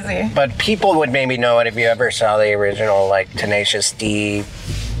 crazy. But people would maybe know it if you ever saw the original, like, Tenacious D,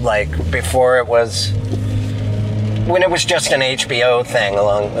 like, before it was... When it was just an HBO thing,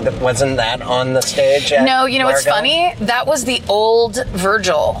 wasn't that on the stage? No, you know what's funny? That was the old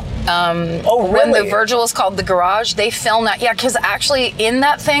Virgil. Oh, really? When the Virgil was called The Garage, they filmed that. Yeah, because actually in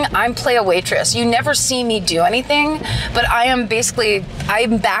that thing, I play a waitress. You never see me do anything, but I'm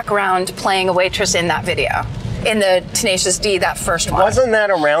background playing a waitress in that video. In the Tenacious D, that first one. Wasn't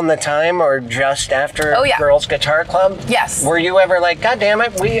that around the time or just after Girls Guitar Club? Yes. Were you ever like, God damn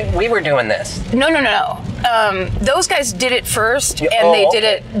it, we were doing this? No. Those guys did it first, and they did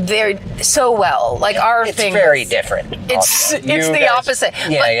it very so well. Like our thing, it's very different. It's the opposite.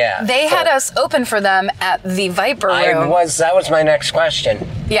 Yeah, but they had us open for them at the Viper Room. That was my next question.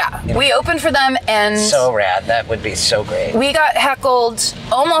 Yeah, we opened for them, and so rad. That would be so great. We got heckled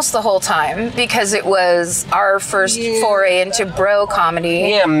almost the whole time because it was our first foray into bro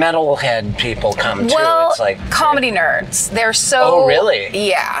comedy. Yeah, metalhead people come too. Well, it's like comedy nerds. They're so. Oh, really?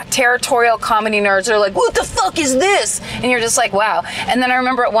 Yeah, territorial comedy nerds are like, what the fuck is this? And you're just like, wow. And then I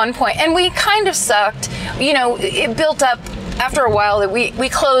remember at one point, and we kind of sucked. You know, it built up. After a while, that we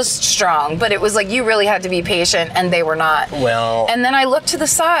closed strong, but it was like you really had to be patient, and they were not. Well, and then I looked to the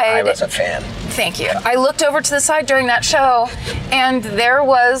side. I was a fan. Thank you. I looked over to the side during that show, and there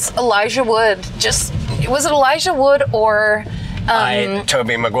was Elijah Wood. Was it Elijah Wood or?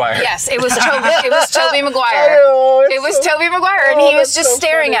 Tobey Maguire. Yes, it was Tobey Maguire. It was Tobey Maguire, and he was just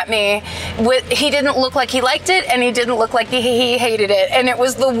staring at me. He didn't look like he liked it, and he didn't look like he hated it. And it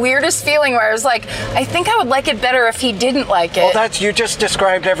was the weirdest feeling where I was like, I think I would like it better if he didn't like it. Well, you just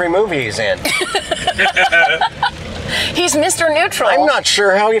described every movie he's in. He's Mr. Neutral. I'm not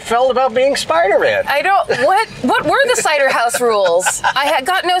sure how he felt about being Spider-Man. What were the Cider House rules? I had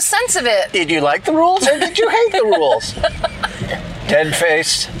got no sense of it. Did you like the rules or did you hate the rules?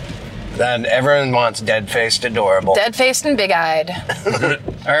 Dead-faced. Then everyone wants dead-faced adorable. Dead-faced and big-eyed.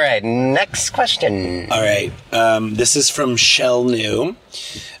 All right, next question. All right, this is from Shell New.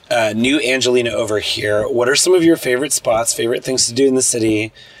 New Angelina over here. What are some of your favorite spots, favorite things to do in the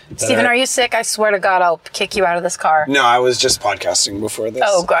city? Steven, are you sick? I swear to God, I'll kick you out of this car. No, I was just podcasting before this.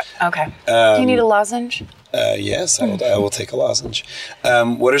 Oh, God. Okay. Do you need a lozenge? Yes, I will take a lozenge.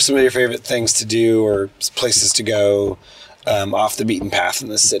 What are some of your favorite things to do or places to go off the beaten path in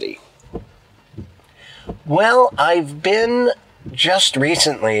the city? Well, I've been just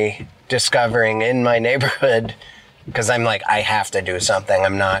recently discovering in my neighborhood, because I'm like, I have to do something.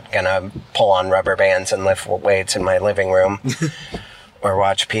 I'm not going to pull on rubber bands and lift weights in my living room or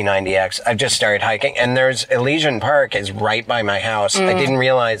watch P90X. I've just started hiking, and there's Elysian Park is right by my house. I didn't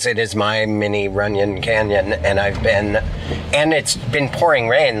realize it is my mini Runyon Canyon, and it's been pouring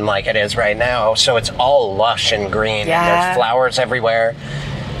rain like it is right now, so it's all lush and green. Yeah. And there's flowers everywhere.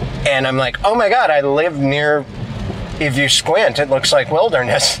 And I'm like, oh my God, I live near, if you squint, it looks like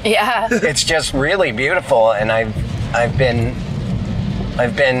wilderness. Yeah. It's just really beautiful, and I've been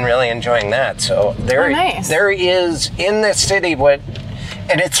really enjoying that. So nice. There is in this city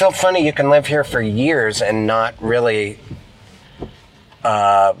and it's so funny, you can live here for years and not really,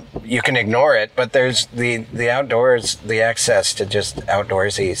 you can ignore it, but there's the outdoors, the access to just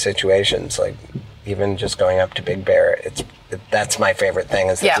outdoorsy situations, like even just going up to Big Bear. That's my favorite thing,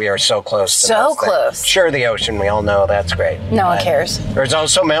 is that we are so close to so those close things. Sure, the ocean, we all know that's great. No one cares. There's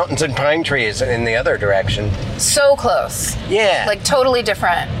also mountains and pine trees in the other direction. So close. Yeah. Like totally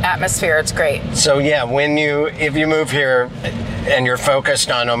different atmosphere. It's great. So yeah, if you move here and you're focused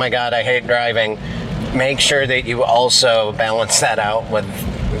on, oh my God, I hate driving, make sure that you also balance that out with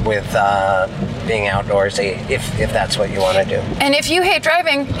being outdoorsy, if that's what you want to do. And if you hate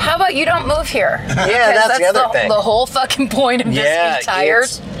driving, how about you don't move here? Yeah, that's the other thing. The whole fucking point of this entire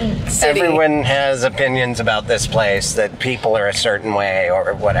city. Everyone has opinions about this place, that people are a certain way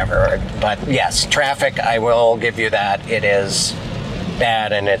or whatever. But yes, traffic, I will give you that. It is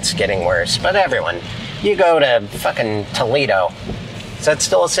bad and it's getting worse. But you go to fucking Toledo. Is that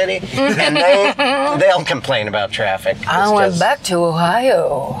still a city? And they'll complain about traffic. I went back to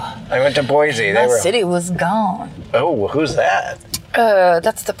Ohio. I went to Boise. My city was gone. Oh, who's that?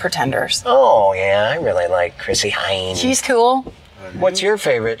 That's the Pretenders. Oh, yeah. I really like Chrissy Hynde. She's cool. What's your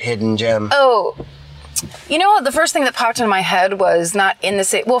favorite hidden gem? Oh, you know what? The first thing that popped into my head was not in the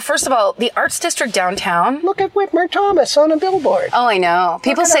city. Well, first of all, the Arts District downtown. Look at Whitmer Thomas on a billboard. Oh, I know.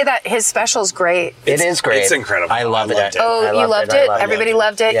 People say that his special's great. It is great. It's incredible. I loved it. Oh, you loved it? Everybody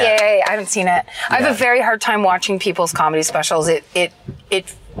loved it? Yeah. Yay. I haven't seen it. I have a very hard time watching people's comedy specials. It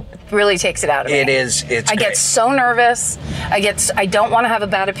really takes it out of me. It's I get so nervous. I don't want to have a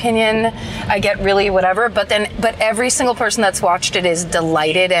bad opinion. I get really whatever, but every single person that's watched it is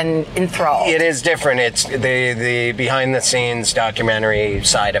delighted and enthralled. It is different. It's the behind the scenes documentary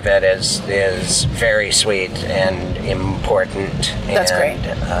side of it is very sweet and important. That's great.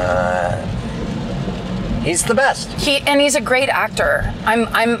 He's the best. He's a great actor.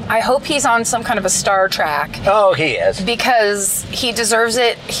 I hope he's on some kind of a Star Trek. Oh, he is. Because he deserves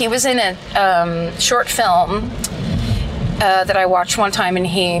it. He was in a short film that I watched one time, and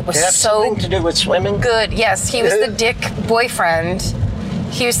he was Did it have something to do with swimming? Good. Yes, he was the dick boyfriend.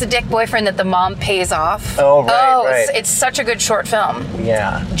 He was the dick boyfriend that the mom pays off. Oh, right. It's such a good short film.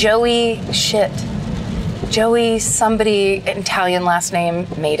 Yeah. Joey, somebody, Italian last name,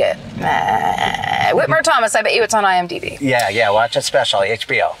 made it. Whitmer Thomas, I bet you it's on IMDb. Yeah, watch a special,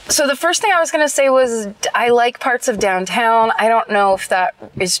 HBO. So the first thing I was going to say was I like parts of downtown. I don't know if that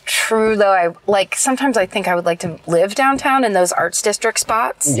is true, though. Sometimes I think I would like to live downtown in those arts district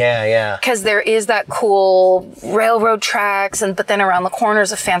spots. Yeah. Because there is that cool railroad tracks, but then around the corner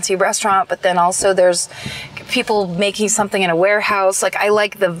is a fancy restaurant, but then also there's people making something in a warehouse. I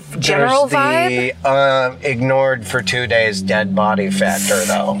like the general vibe. The ignored for 2 days dead body factor,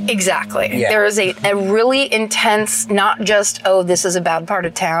 though. Exactly. Yeah. There is a really intense, not just, this is a bad part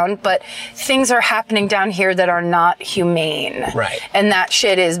of town, but things are happening down here that are not humane. Right. And that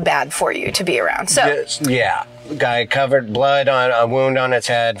shit is bad for you to be around. So, yeah. Guy covered blood on a wound on its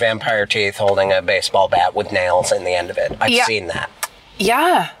head, vampire teeth, holding a baseball bat with nails in the end of it. I've seen that.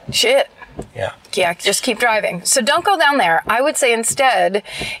 Yeah. Shit. Yeah, just keep driving. So don't go down there. I would say instead,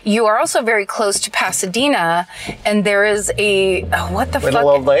 you are also very close to Pasadena, and there is a Little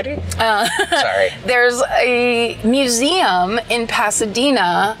old lady? Sorry. There's a museum in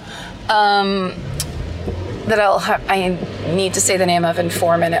Pasadena that I need to say the name of in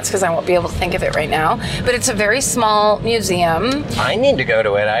 4 minutes because I won't be able to think of it right now. But it's a very small museum. I need to go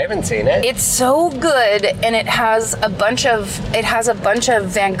to it. I haven't seen it. It's so good, and it has a bunch of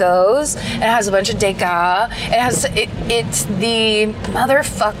Van Goghs. It has a bunch of Degas. It's the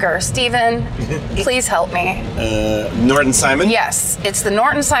motherfucker. Steven, please help me. Norton Simon? Yes, it's the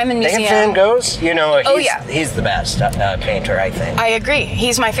Norton Simon Museum. They have Van Goghs? He's the best painter, I think. I agree.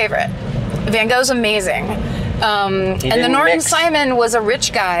 He's my favorite. Van Gogh's amazing. And the Norton Simon was a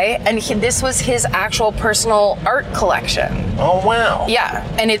rich guy, and this was his actual personal art collection. Oh, wow. Yeah,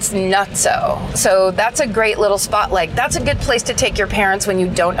 and it's nutso. So that's a great little spot. That's a good place to take your parents when you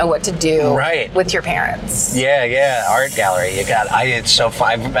don't know what to do with your parents. Yeah, art gallery. It's so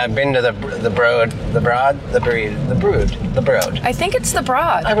fun. I've been to the Broad. I think it's the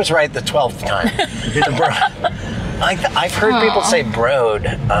Broad. I was right the 12th time. The Broad. I've heard people say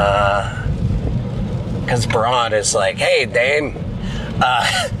Broad, because Broad is like, hey, dame.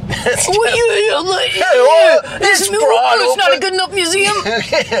 It's Broad. Not a good enough museum.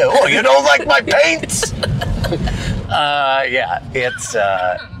 You don't like my paints? It's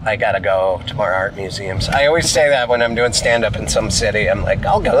I gotta go to more art museums. I always say that when I'm doing stand-up in some city. I'm like,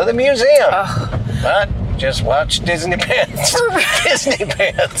 I'll go to the museum. But just watch Disney Pants. Disney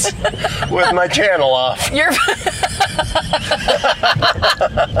Pants with my channel off. Do you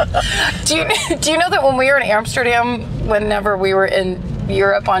know that when we were in Amsterdam, whenever we were in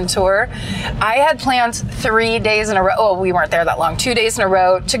Europe on tour, I had plans 3 days in a row. Oh, we weren't there that long. 2 days in a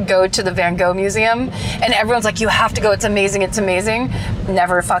row to go to the Van Gogh Museum. And everyone's like, you have to go. It's amazing. It's amazing.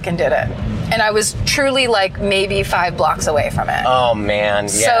 Never fucking did it. And I was truly maybe 5 blocks away from it. Oh, man. Yeah,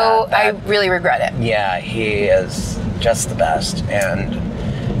 so I really regret it. Yeah, he is just the best. And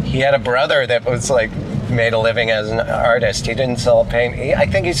he had a brother that was made a living as an artist. He didn't sell a painting. I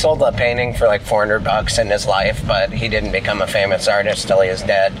think he sold a painting for $400 in his life, but he didn't become a famous artist till he was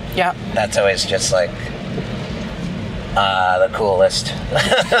dead. Yeah. That's always just the coolest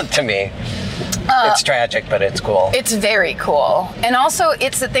to me. It's tragic, but it's cool. It's very cool. And also,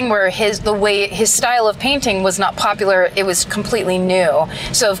 it's the thing where his style of painting was not popular. It was completely new.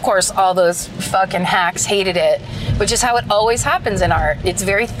 So, of course, all those fucking hacks hated it, which is how it always happens in art. It's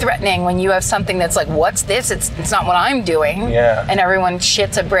very threatening when you have something that's like, what's this? It's not what I'm doing. Yeah. And everyone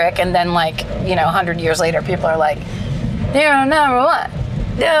shits a brick. And then, 100 years later, people are like, you're number one.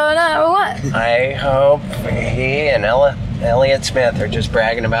 You're number one. I hope he and Elliott Smith are just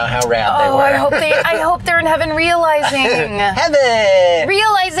bragging about how rad they were. I hope they're in heaven realizing. Heaven!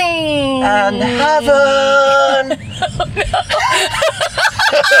 Realizing! And heaven!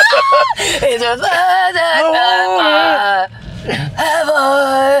 It's a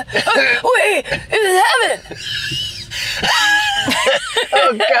heaven! Wait, it's heaven!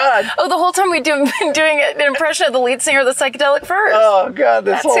 Oh, God. Oh, the whole time we've been doing an impression of the lead singer of the Psychedelic Furs. Oh, God,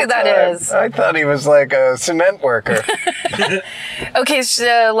 That's who that is. I thought he was like a cement worker. Okay,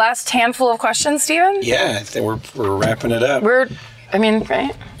 so last handful of questions, Steven? Yeah, I think we're wrapping it up. Right?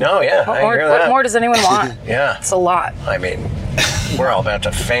 Oh, yeah, What more does anyone want? Yeah. It's a lot. I mean, we're all about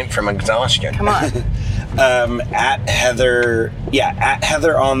to faint from exhaustion. Come on. At Heather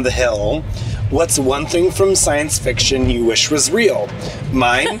on the Hill What's one thing from science fiction you wish was real?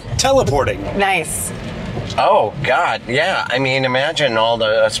 Mine, teleporting. Nice. Oh, God, yeah. I mean, imagine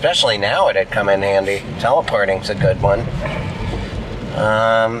especially now it'd come in handy. Teleporting's a good one.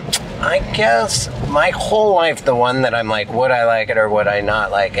 I guess my whole life, the one that I'm like, would I like it or would I not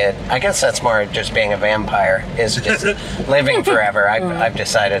like it? I guess that's more just being a vampire, is just living forever. I've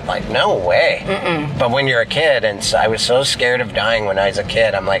decided, like, no way. But when you're a kid, and I was so scared of dying when I was a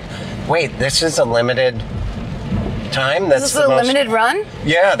kid, I'm like, wait, this is a limited time? This is a limited run?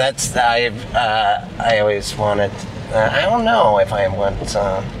 Yeah, that's, I always wanted, I don't know if I want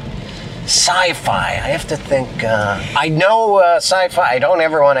sci-fi. I have to think, I know sci-fi, I don't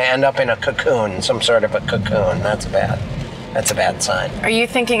ever want to end up in a cocoon, some sort of a cocoon. That's a bad sign. Are you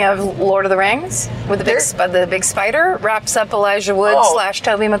thinking of Lord of the Rings? With the big spider wraps up Elijah Wood /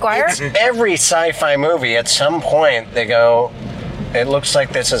 Tobey Maguire? It's every sci-fi movie, at some point, they go, it looks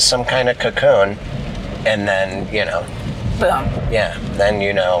like this is some kind of cocoon. And then, Boom. Yeah, then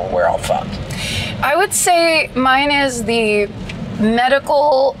we're all fucked. I would say mine is the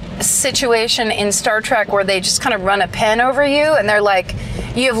medical situation in Star Trek where they just kind of run a pen over you and they're like,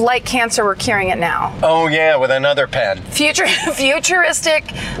 you have light cancer, we're curing it now. Oh yeah, with another pen. Futuristic,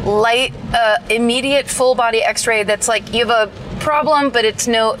 light, immediate full body x-ray that's like, you have a problem, but it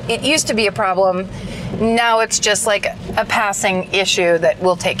used to be a problem. Now it's just like a passing issue that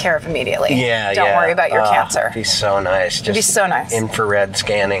we'll take care of immediately. Yeah, Don't worry about your cancer. It'd be so nice. It'd be so nice. Infrared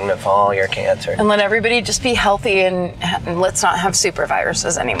scanning of all your cancer. And let everybody just be healthy and let's not have super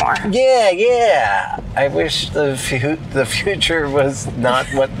viruses anymore. Yeah. I wish the future was not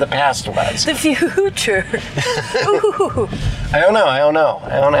what the past was. The future. Ooh. I don't know.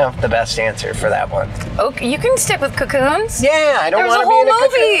 I don't have the best answer for that one. Okay, you can stick with cocoons. Yeah, I don't want to be in a cocoon.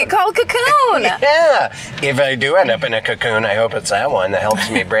 There's a whole movie called Cocoon. Yeah. If I do end up in a cocoon, I hope it's that one that helps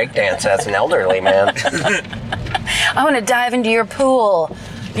me breakdance as an elderly man. I want to dive into your pool.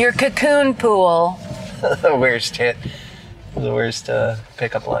 Your cocoon pool. The worst hit. The worst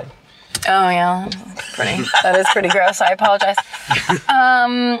pickup line. Oh, yeah. That is pretty gross. I apologize.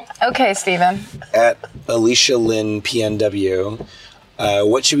 Okay, Stephen. At Alicia Lynn PNW,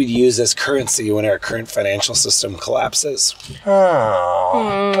 what should we use as currency when our current financial system collapses?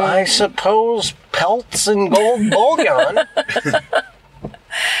 I suppose pelts and gold bullion.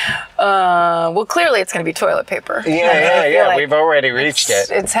 Well, clearly it's going to be toilet paper. Yeah. Like we've already reached it.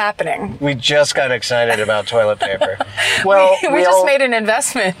 It's happening. We just got excited about toilet paper. Well, we just made an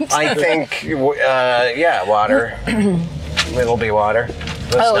investment. I think, water. It'll be water.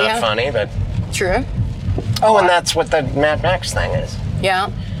 That's not funny, but... True. Oh, and that's what the Mad Max thing is. Yeah.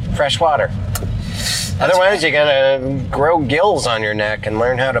 Fresh water. Otherwise, you're going to grow gills on your neck and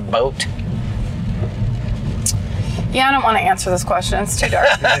learn how to boat. Yeah, I don't want to answer this question. It's too dark.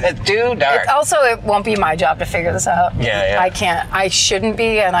 It's too dark. It won't be my job to figure this out. Yeah. I can't. I shouldn't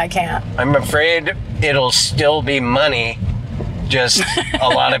be, and I can't. I'm afraid it'll still be money, just a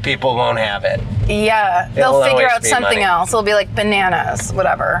lot of people won't have it. Yeah, they'll figure out something else. It'll be like bananas,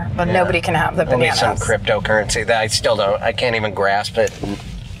 whatever, but nobody can have the bananas. There'll be some cryptocurrency that I can't even grasp it.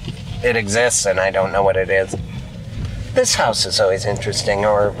 It exists, and I don't know what it is. This house is always interesting,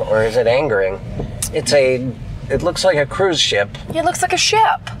 or is it angering? It looks like a cruise ship. It looks like a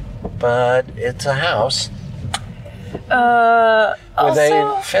ship. But it's a house. With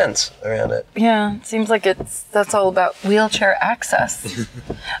a fence around it. Yeah, it seems like that's all about wheelchair access.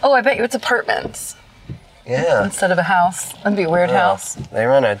 Oh, I bet you it's apartments. Yeah. Instead of a house. That'd be a weird house. They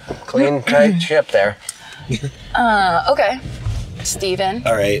run a clean, tight ship there. Okay. Steven.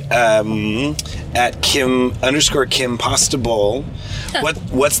 All right. At Kim_Kim Pasta Bowl,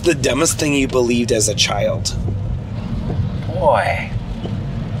 what's the dumbest thing you believed as a child? Boy,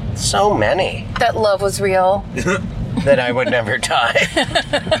 so many. That love was real. That I would never die.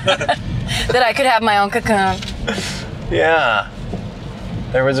 That I could have my own cocoon. Yeah.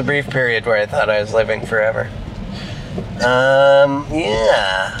 There was a brief period where I thought I was living forever. I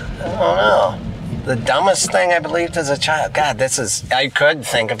don't know. The dumbest thing I believed as a child. God, I could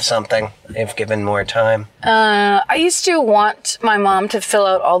think of something if given more time. I used to want my mom to fill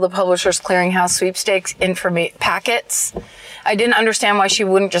out all the Publishers Clearinghouse sweepstakes packets. I didn't understand why she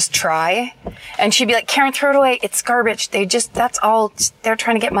wouldn't just try. And she'd be like, Karen, throw it away. It's garbage. That's all. They're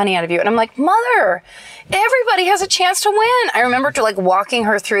trying to get money out of you. And I'm like, Mother, everybody has a chance to win. I remember walking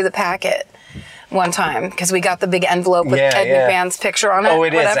her through the packet. one time because we got the big envelope with Ed McMahon's picture on it. Oh,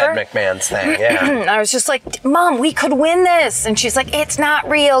 it is Ed McMahon's thing, yeah. I was just like, Mom, we could win this. And she's like, it's not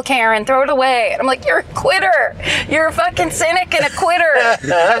real, Karen. Throw it away. And I'm like, you're a quitter. You're a fucking cynic and a quitter.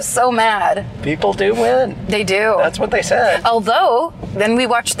 I was so mad. People do win. They do. That's what they said. Although, then we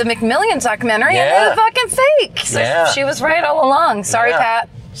watched the McMillions documentary and it was fucking fake. So she was right all along. Sorry, Pat.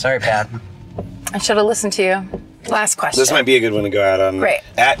 Sorry, Pat. I should have listened to you. Last question. This might be a good one to go out on. Great.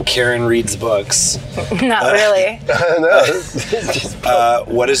 At Karen Reads Books. Not really.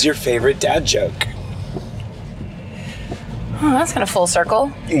 What is your favorite dad joke? Oh, that's kind of full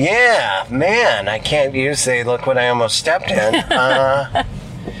circle. Yeah, man, I can't say, look what I almost stepped in.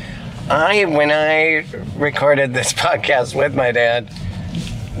 When I recorded this podcast with my dad,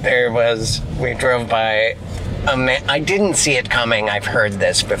 we drove by a man. I didn't see it coming. I've heard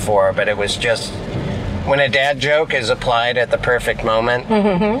this before, but it was just when a dad joke is applied at the perfect moment.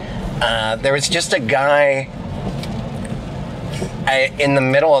 There was just a guy in the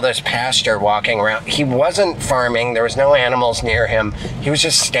middle of this pasture walking around. He wasn't farming. There was no animals near him. He was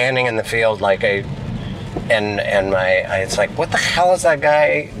just standing in the field it's like, what the hell is that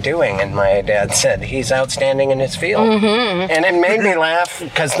guy doing? And my dad said, he's out standing in his field. And it made me laugh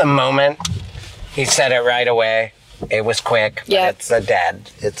because the moment he said it right away, it was quick. Yeah. It's a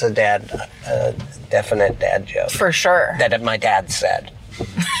definite dad joke. For sure. That my dad said.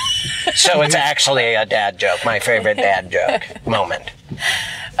 So it's actually a dad joke, my favorite dad joke moment.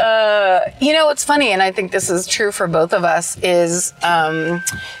 You know what's funny, and I think this is true for both of us, is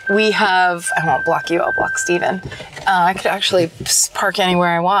we have, I won't block you, I'll block Steven. I could actually park anywhere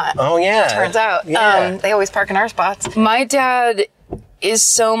I want. Oh, yeah. Turns out. Yeah. They always park in our spots. My dad is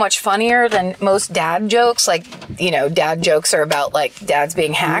so much funnier than most dad jokes. Like, dad jokes are about like dads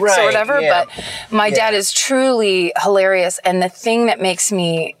being hacks or whatever. Yeah. But my dad is truly hilarious. And the thing that makes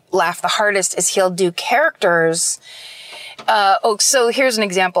me laugh the hardest is he'll do characters. So here's an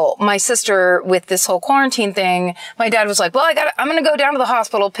example. My sister, with this whole quarantine thing, my dad was like, well, I'm going to go down to the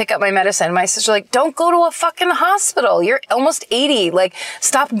hospital, pick up my medicine. My sister's like, don't go to a fucking hospital. You're almost 80. Like,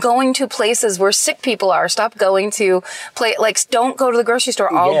 stop going to places where sick people are. Stop going to don't go to the grocery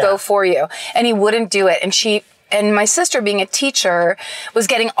store. I'll go for you. And he wouldn't do it. And my sister, being a teacher, was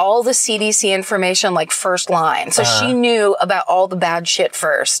getting all the CDC information like first line. So she knew about all the bad shit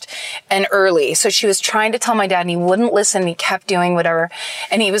first and early. So she was trying to tell my dad and he wouldn't listen. He kept doing whatever.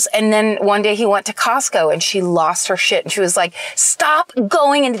 And then one day he went to Costco and she lost her shit. And she was like, stop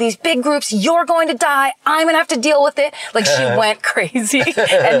going into these big groups. You're going to die. I'm going to have to deal with it. Like, she went crazy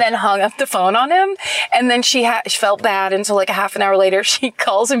and then hung up the phone on him. And then she felt bad. And so like a half an hour later, she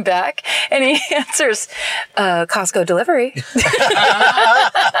calls him back and he answers, Costco delivery.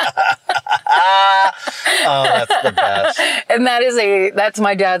 Oh, that's the best. And that's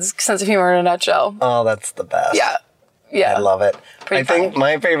my dad's sense of humor in a nutshell. Oh, that's the best. Yeah. I love it. I think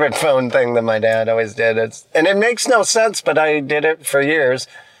my favorite phone thing that my dad always did and it makes no sense, but I did it for years,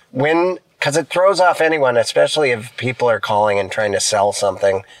 because it throws off anyone, especially if people are calling and trying to sell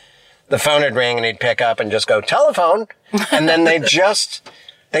something. The phone would ring and he'd pick up and just go, telephone. And then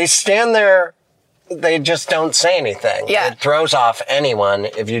they stand there. They just don't say anything. Yeah. It throws off anyone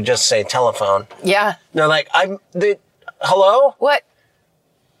if you just say telephone. Yeah. They're like, hello? What?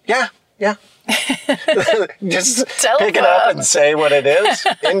 Yeah. Just pick it up and say what it is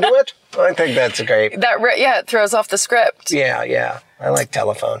into it. I think that's great. It throws off the script. Yeah. I like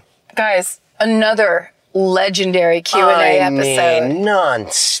telephone. Guys, another legendary Q&A episode.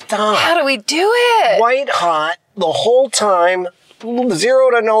 Non-stop. How do we do it? White hot the whole time.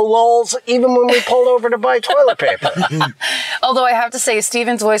 0 to no lulls, even when we pulled over to buy toilet paper. Although I have to say,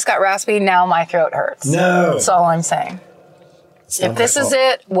 Steven's voice got raspy. Now my throat hurts. No. That's all I'm saying. If this is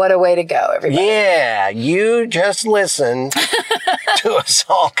it, what a way to go, everybody. Yeah, you just listened to us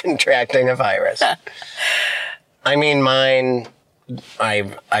all contracting a virus. I mean, mine,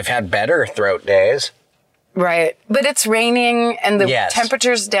 I've had better throat days. Right. But it's raining and the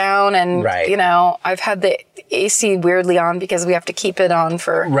temperature's down and, I've had the AC weirdly on because we have to keep it on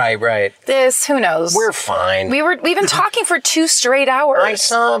for this. Who knows? We're fine. We've been talking for 2 straight hours. I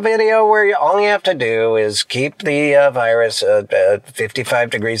saw a video where all you have to do is keep the virus at 55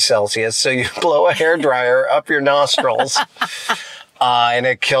 degrees Celsius. So you blow a hairdryer up your nostrils and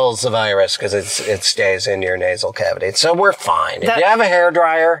it kills the virus because it stays in your nasal cavity. So we're fine. If you have a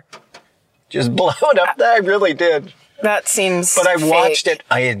hairdryer, just blow it up. I really did. That seems But I watched it.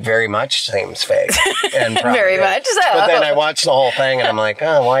 It very much seems fake. And very much so. But then I watched the whole thing and I'm like,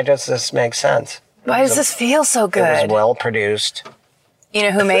 oh, why does this make sense? Why does this feel so good? It was well produced. You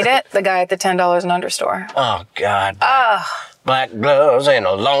know who made it? The guy at the $10 and Under store. Oh, God. Black gloves and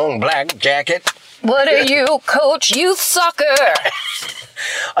a long black jacket. What do you coach? Youth soccer.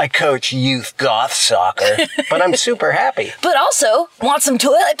 I coach youth goth soccer, but I'm super happy. But also, want some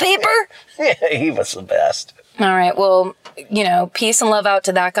toilet paper? Yeah, he was the best. All right, well, peace and love out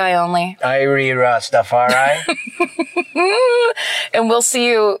to that guy only. Irie Rastafari. And we'll see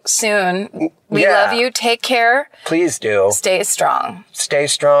you soon. We love you. Take care. Please do. Stay strong. Stay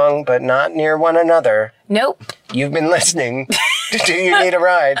strong, but not near one another. Nope. You've been listening to Do You Need a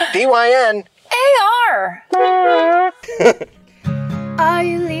Ride? DYN. AR. Are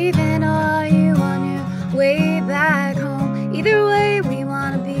you leaving or are you on your way back home? Either way, we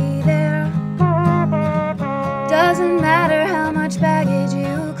want to be there. Doesn't matter how much baggage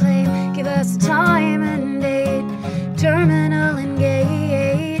you claim. Give us a time and date, terminal and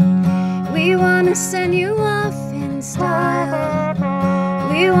gate. We want to send you off in style.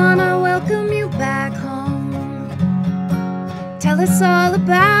 We want to welcome you back home. Tell us all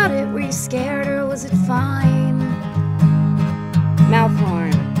about it. Were you scared or was it fine? Mouth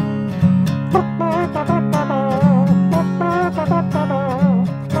horn.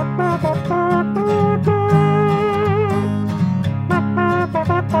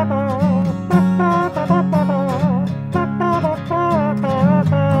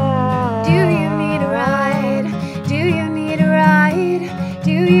 Do you need a ride? Do you need a ride?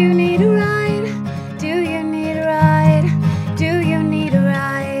 Do you need a ride? Do you need a ride? Do you need a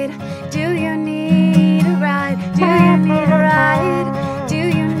ride? Do you need a ride? Do you need a ride? Do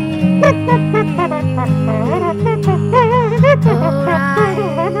you need a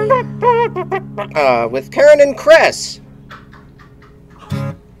ride? With Karen and Chris.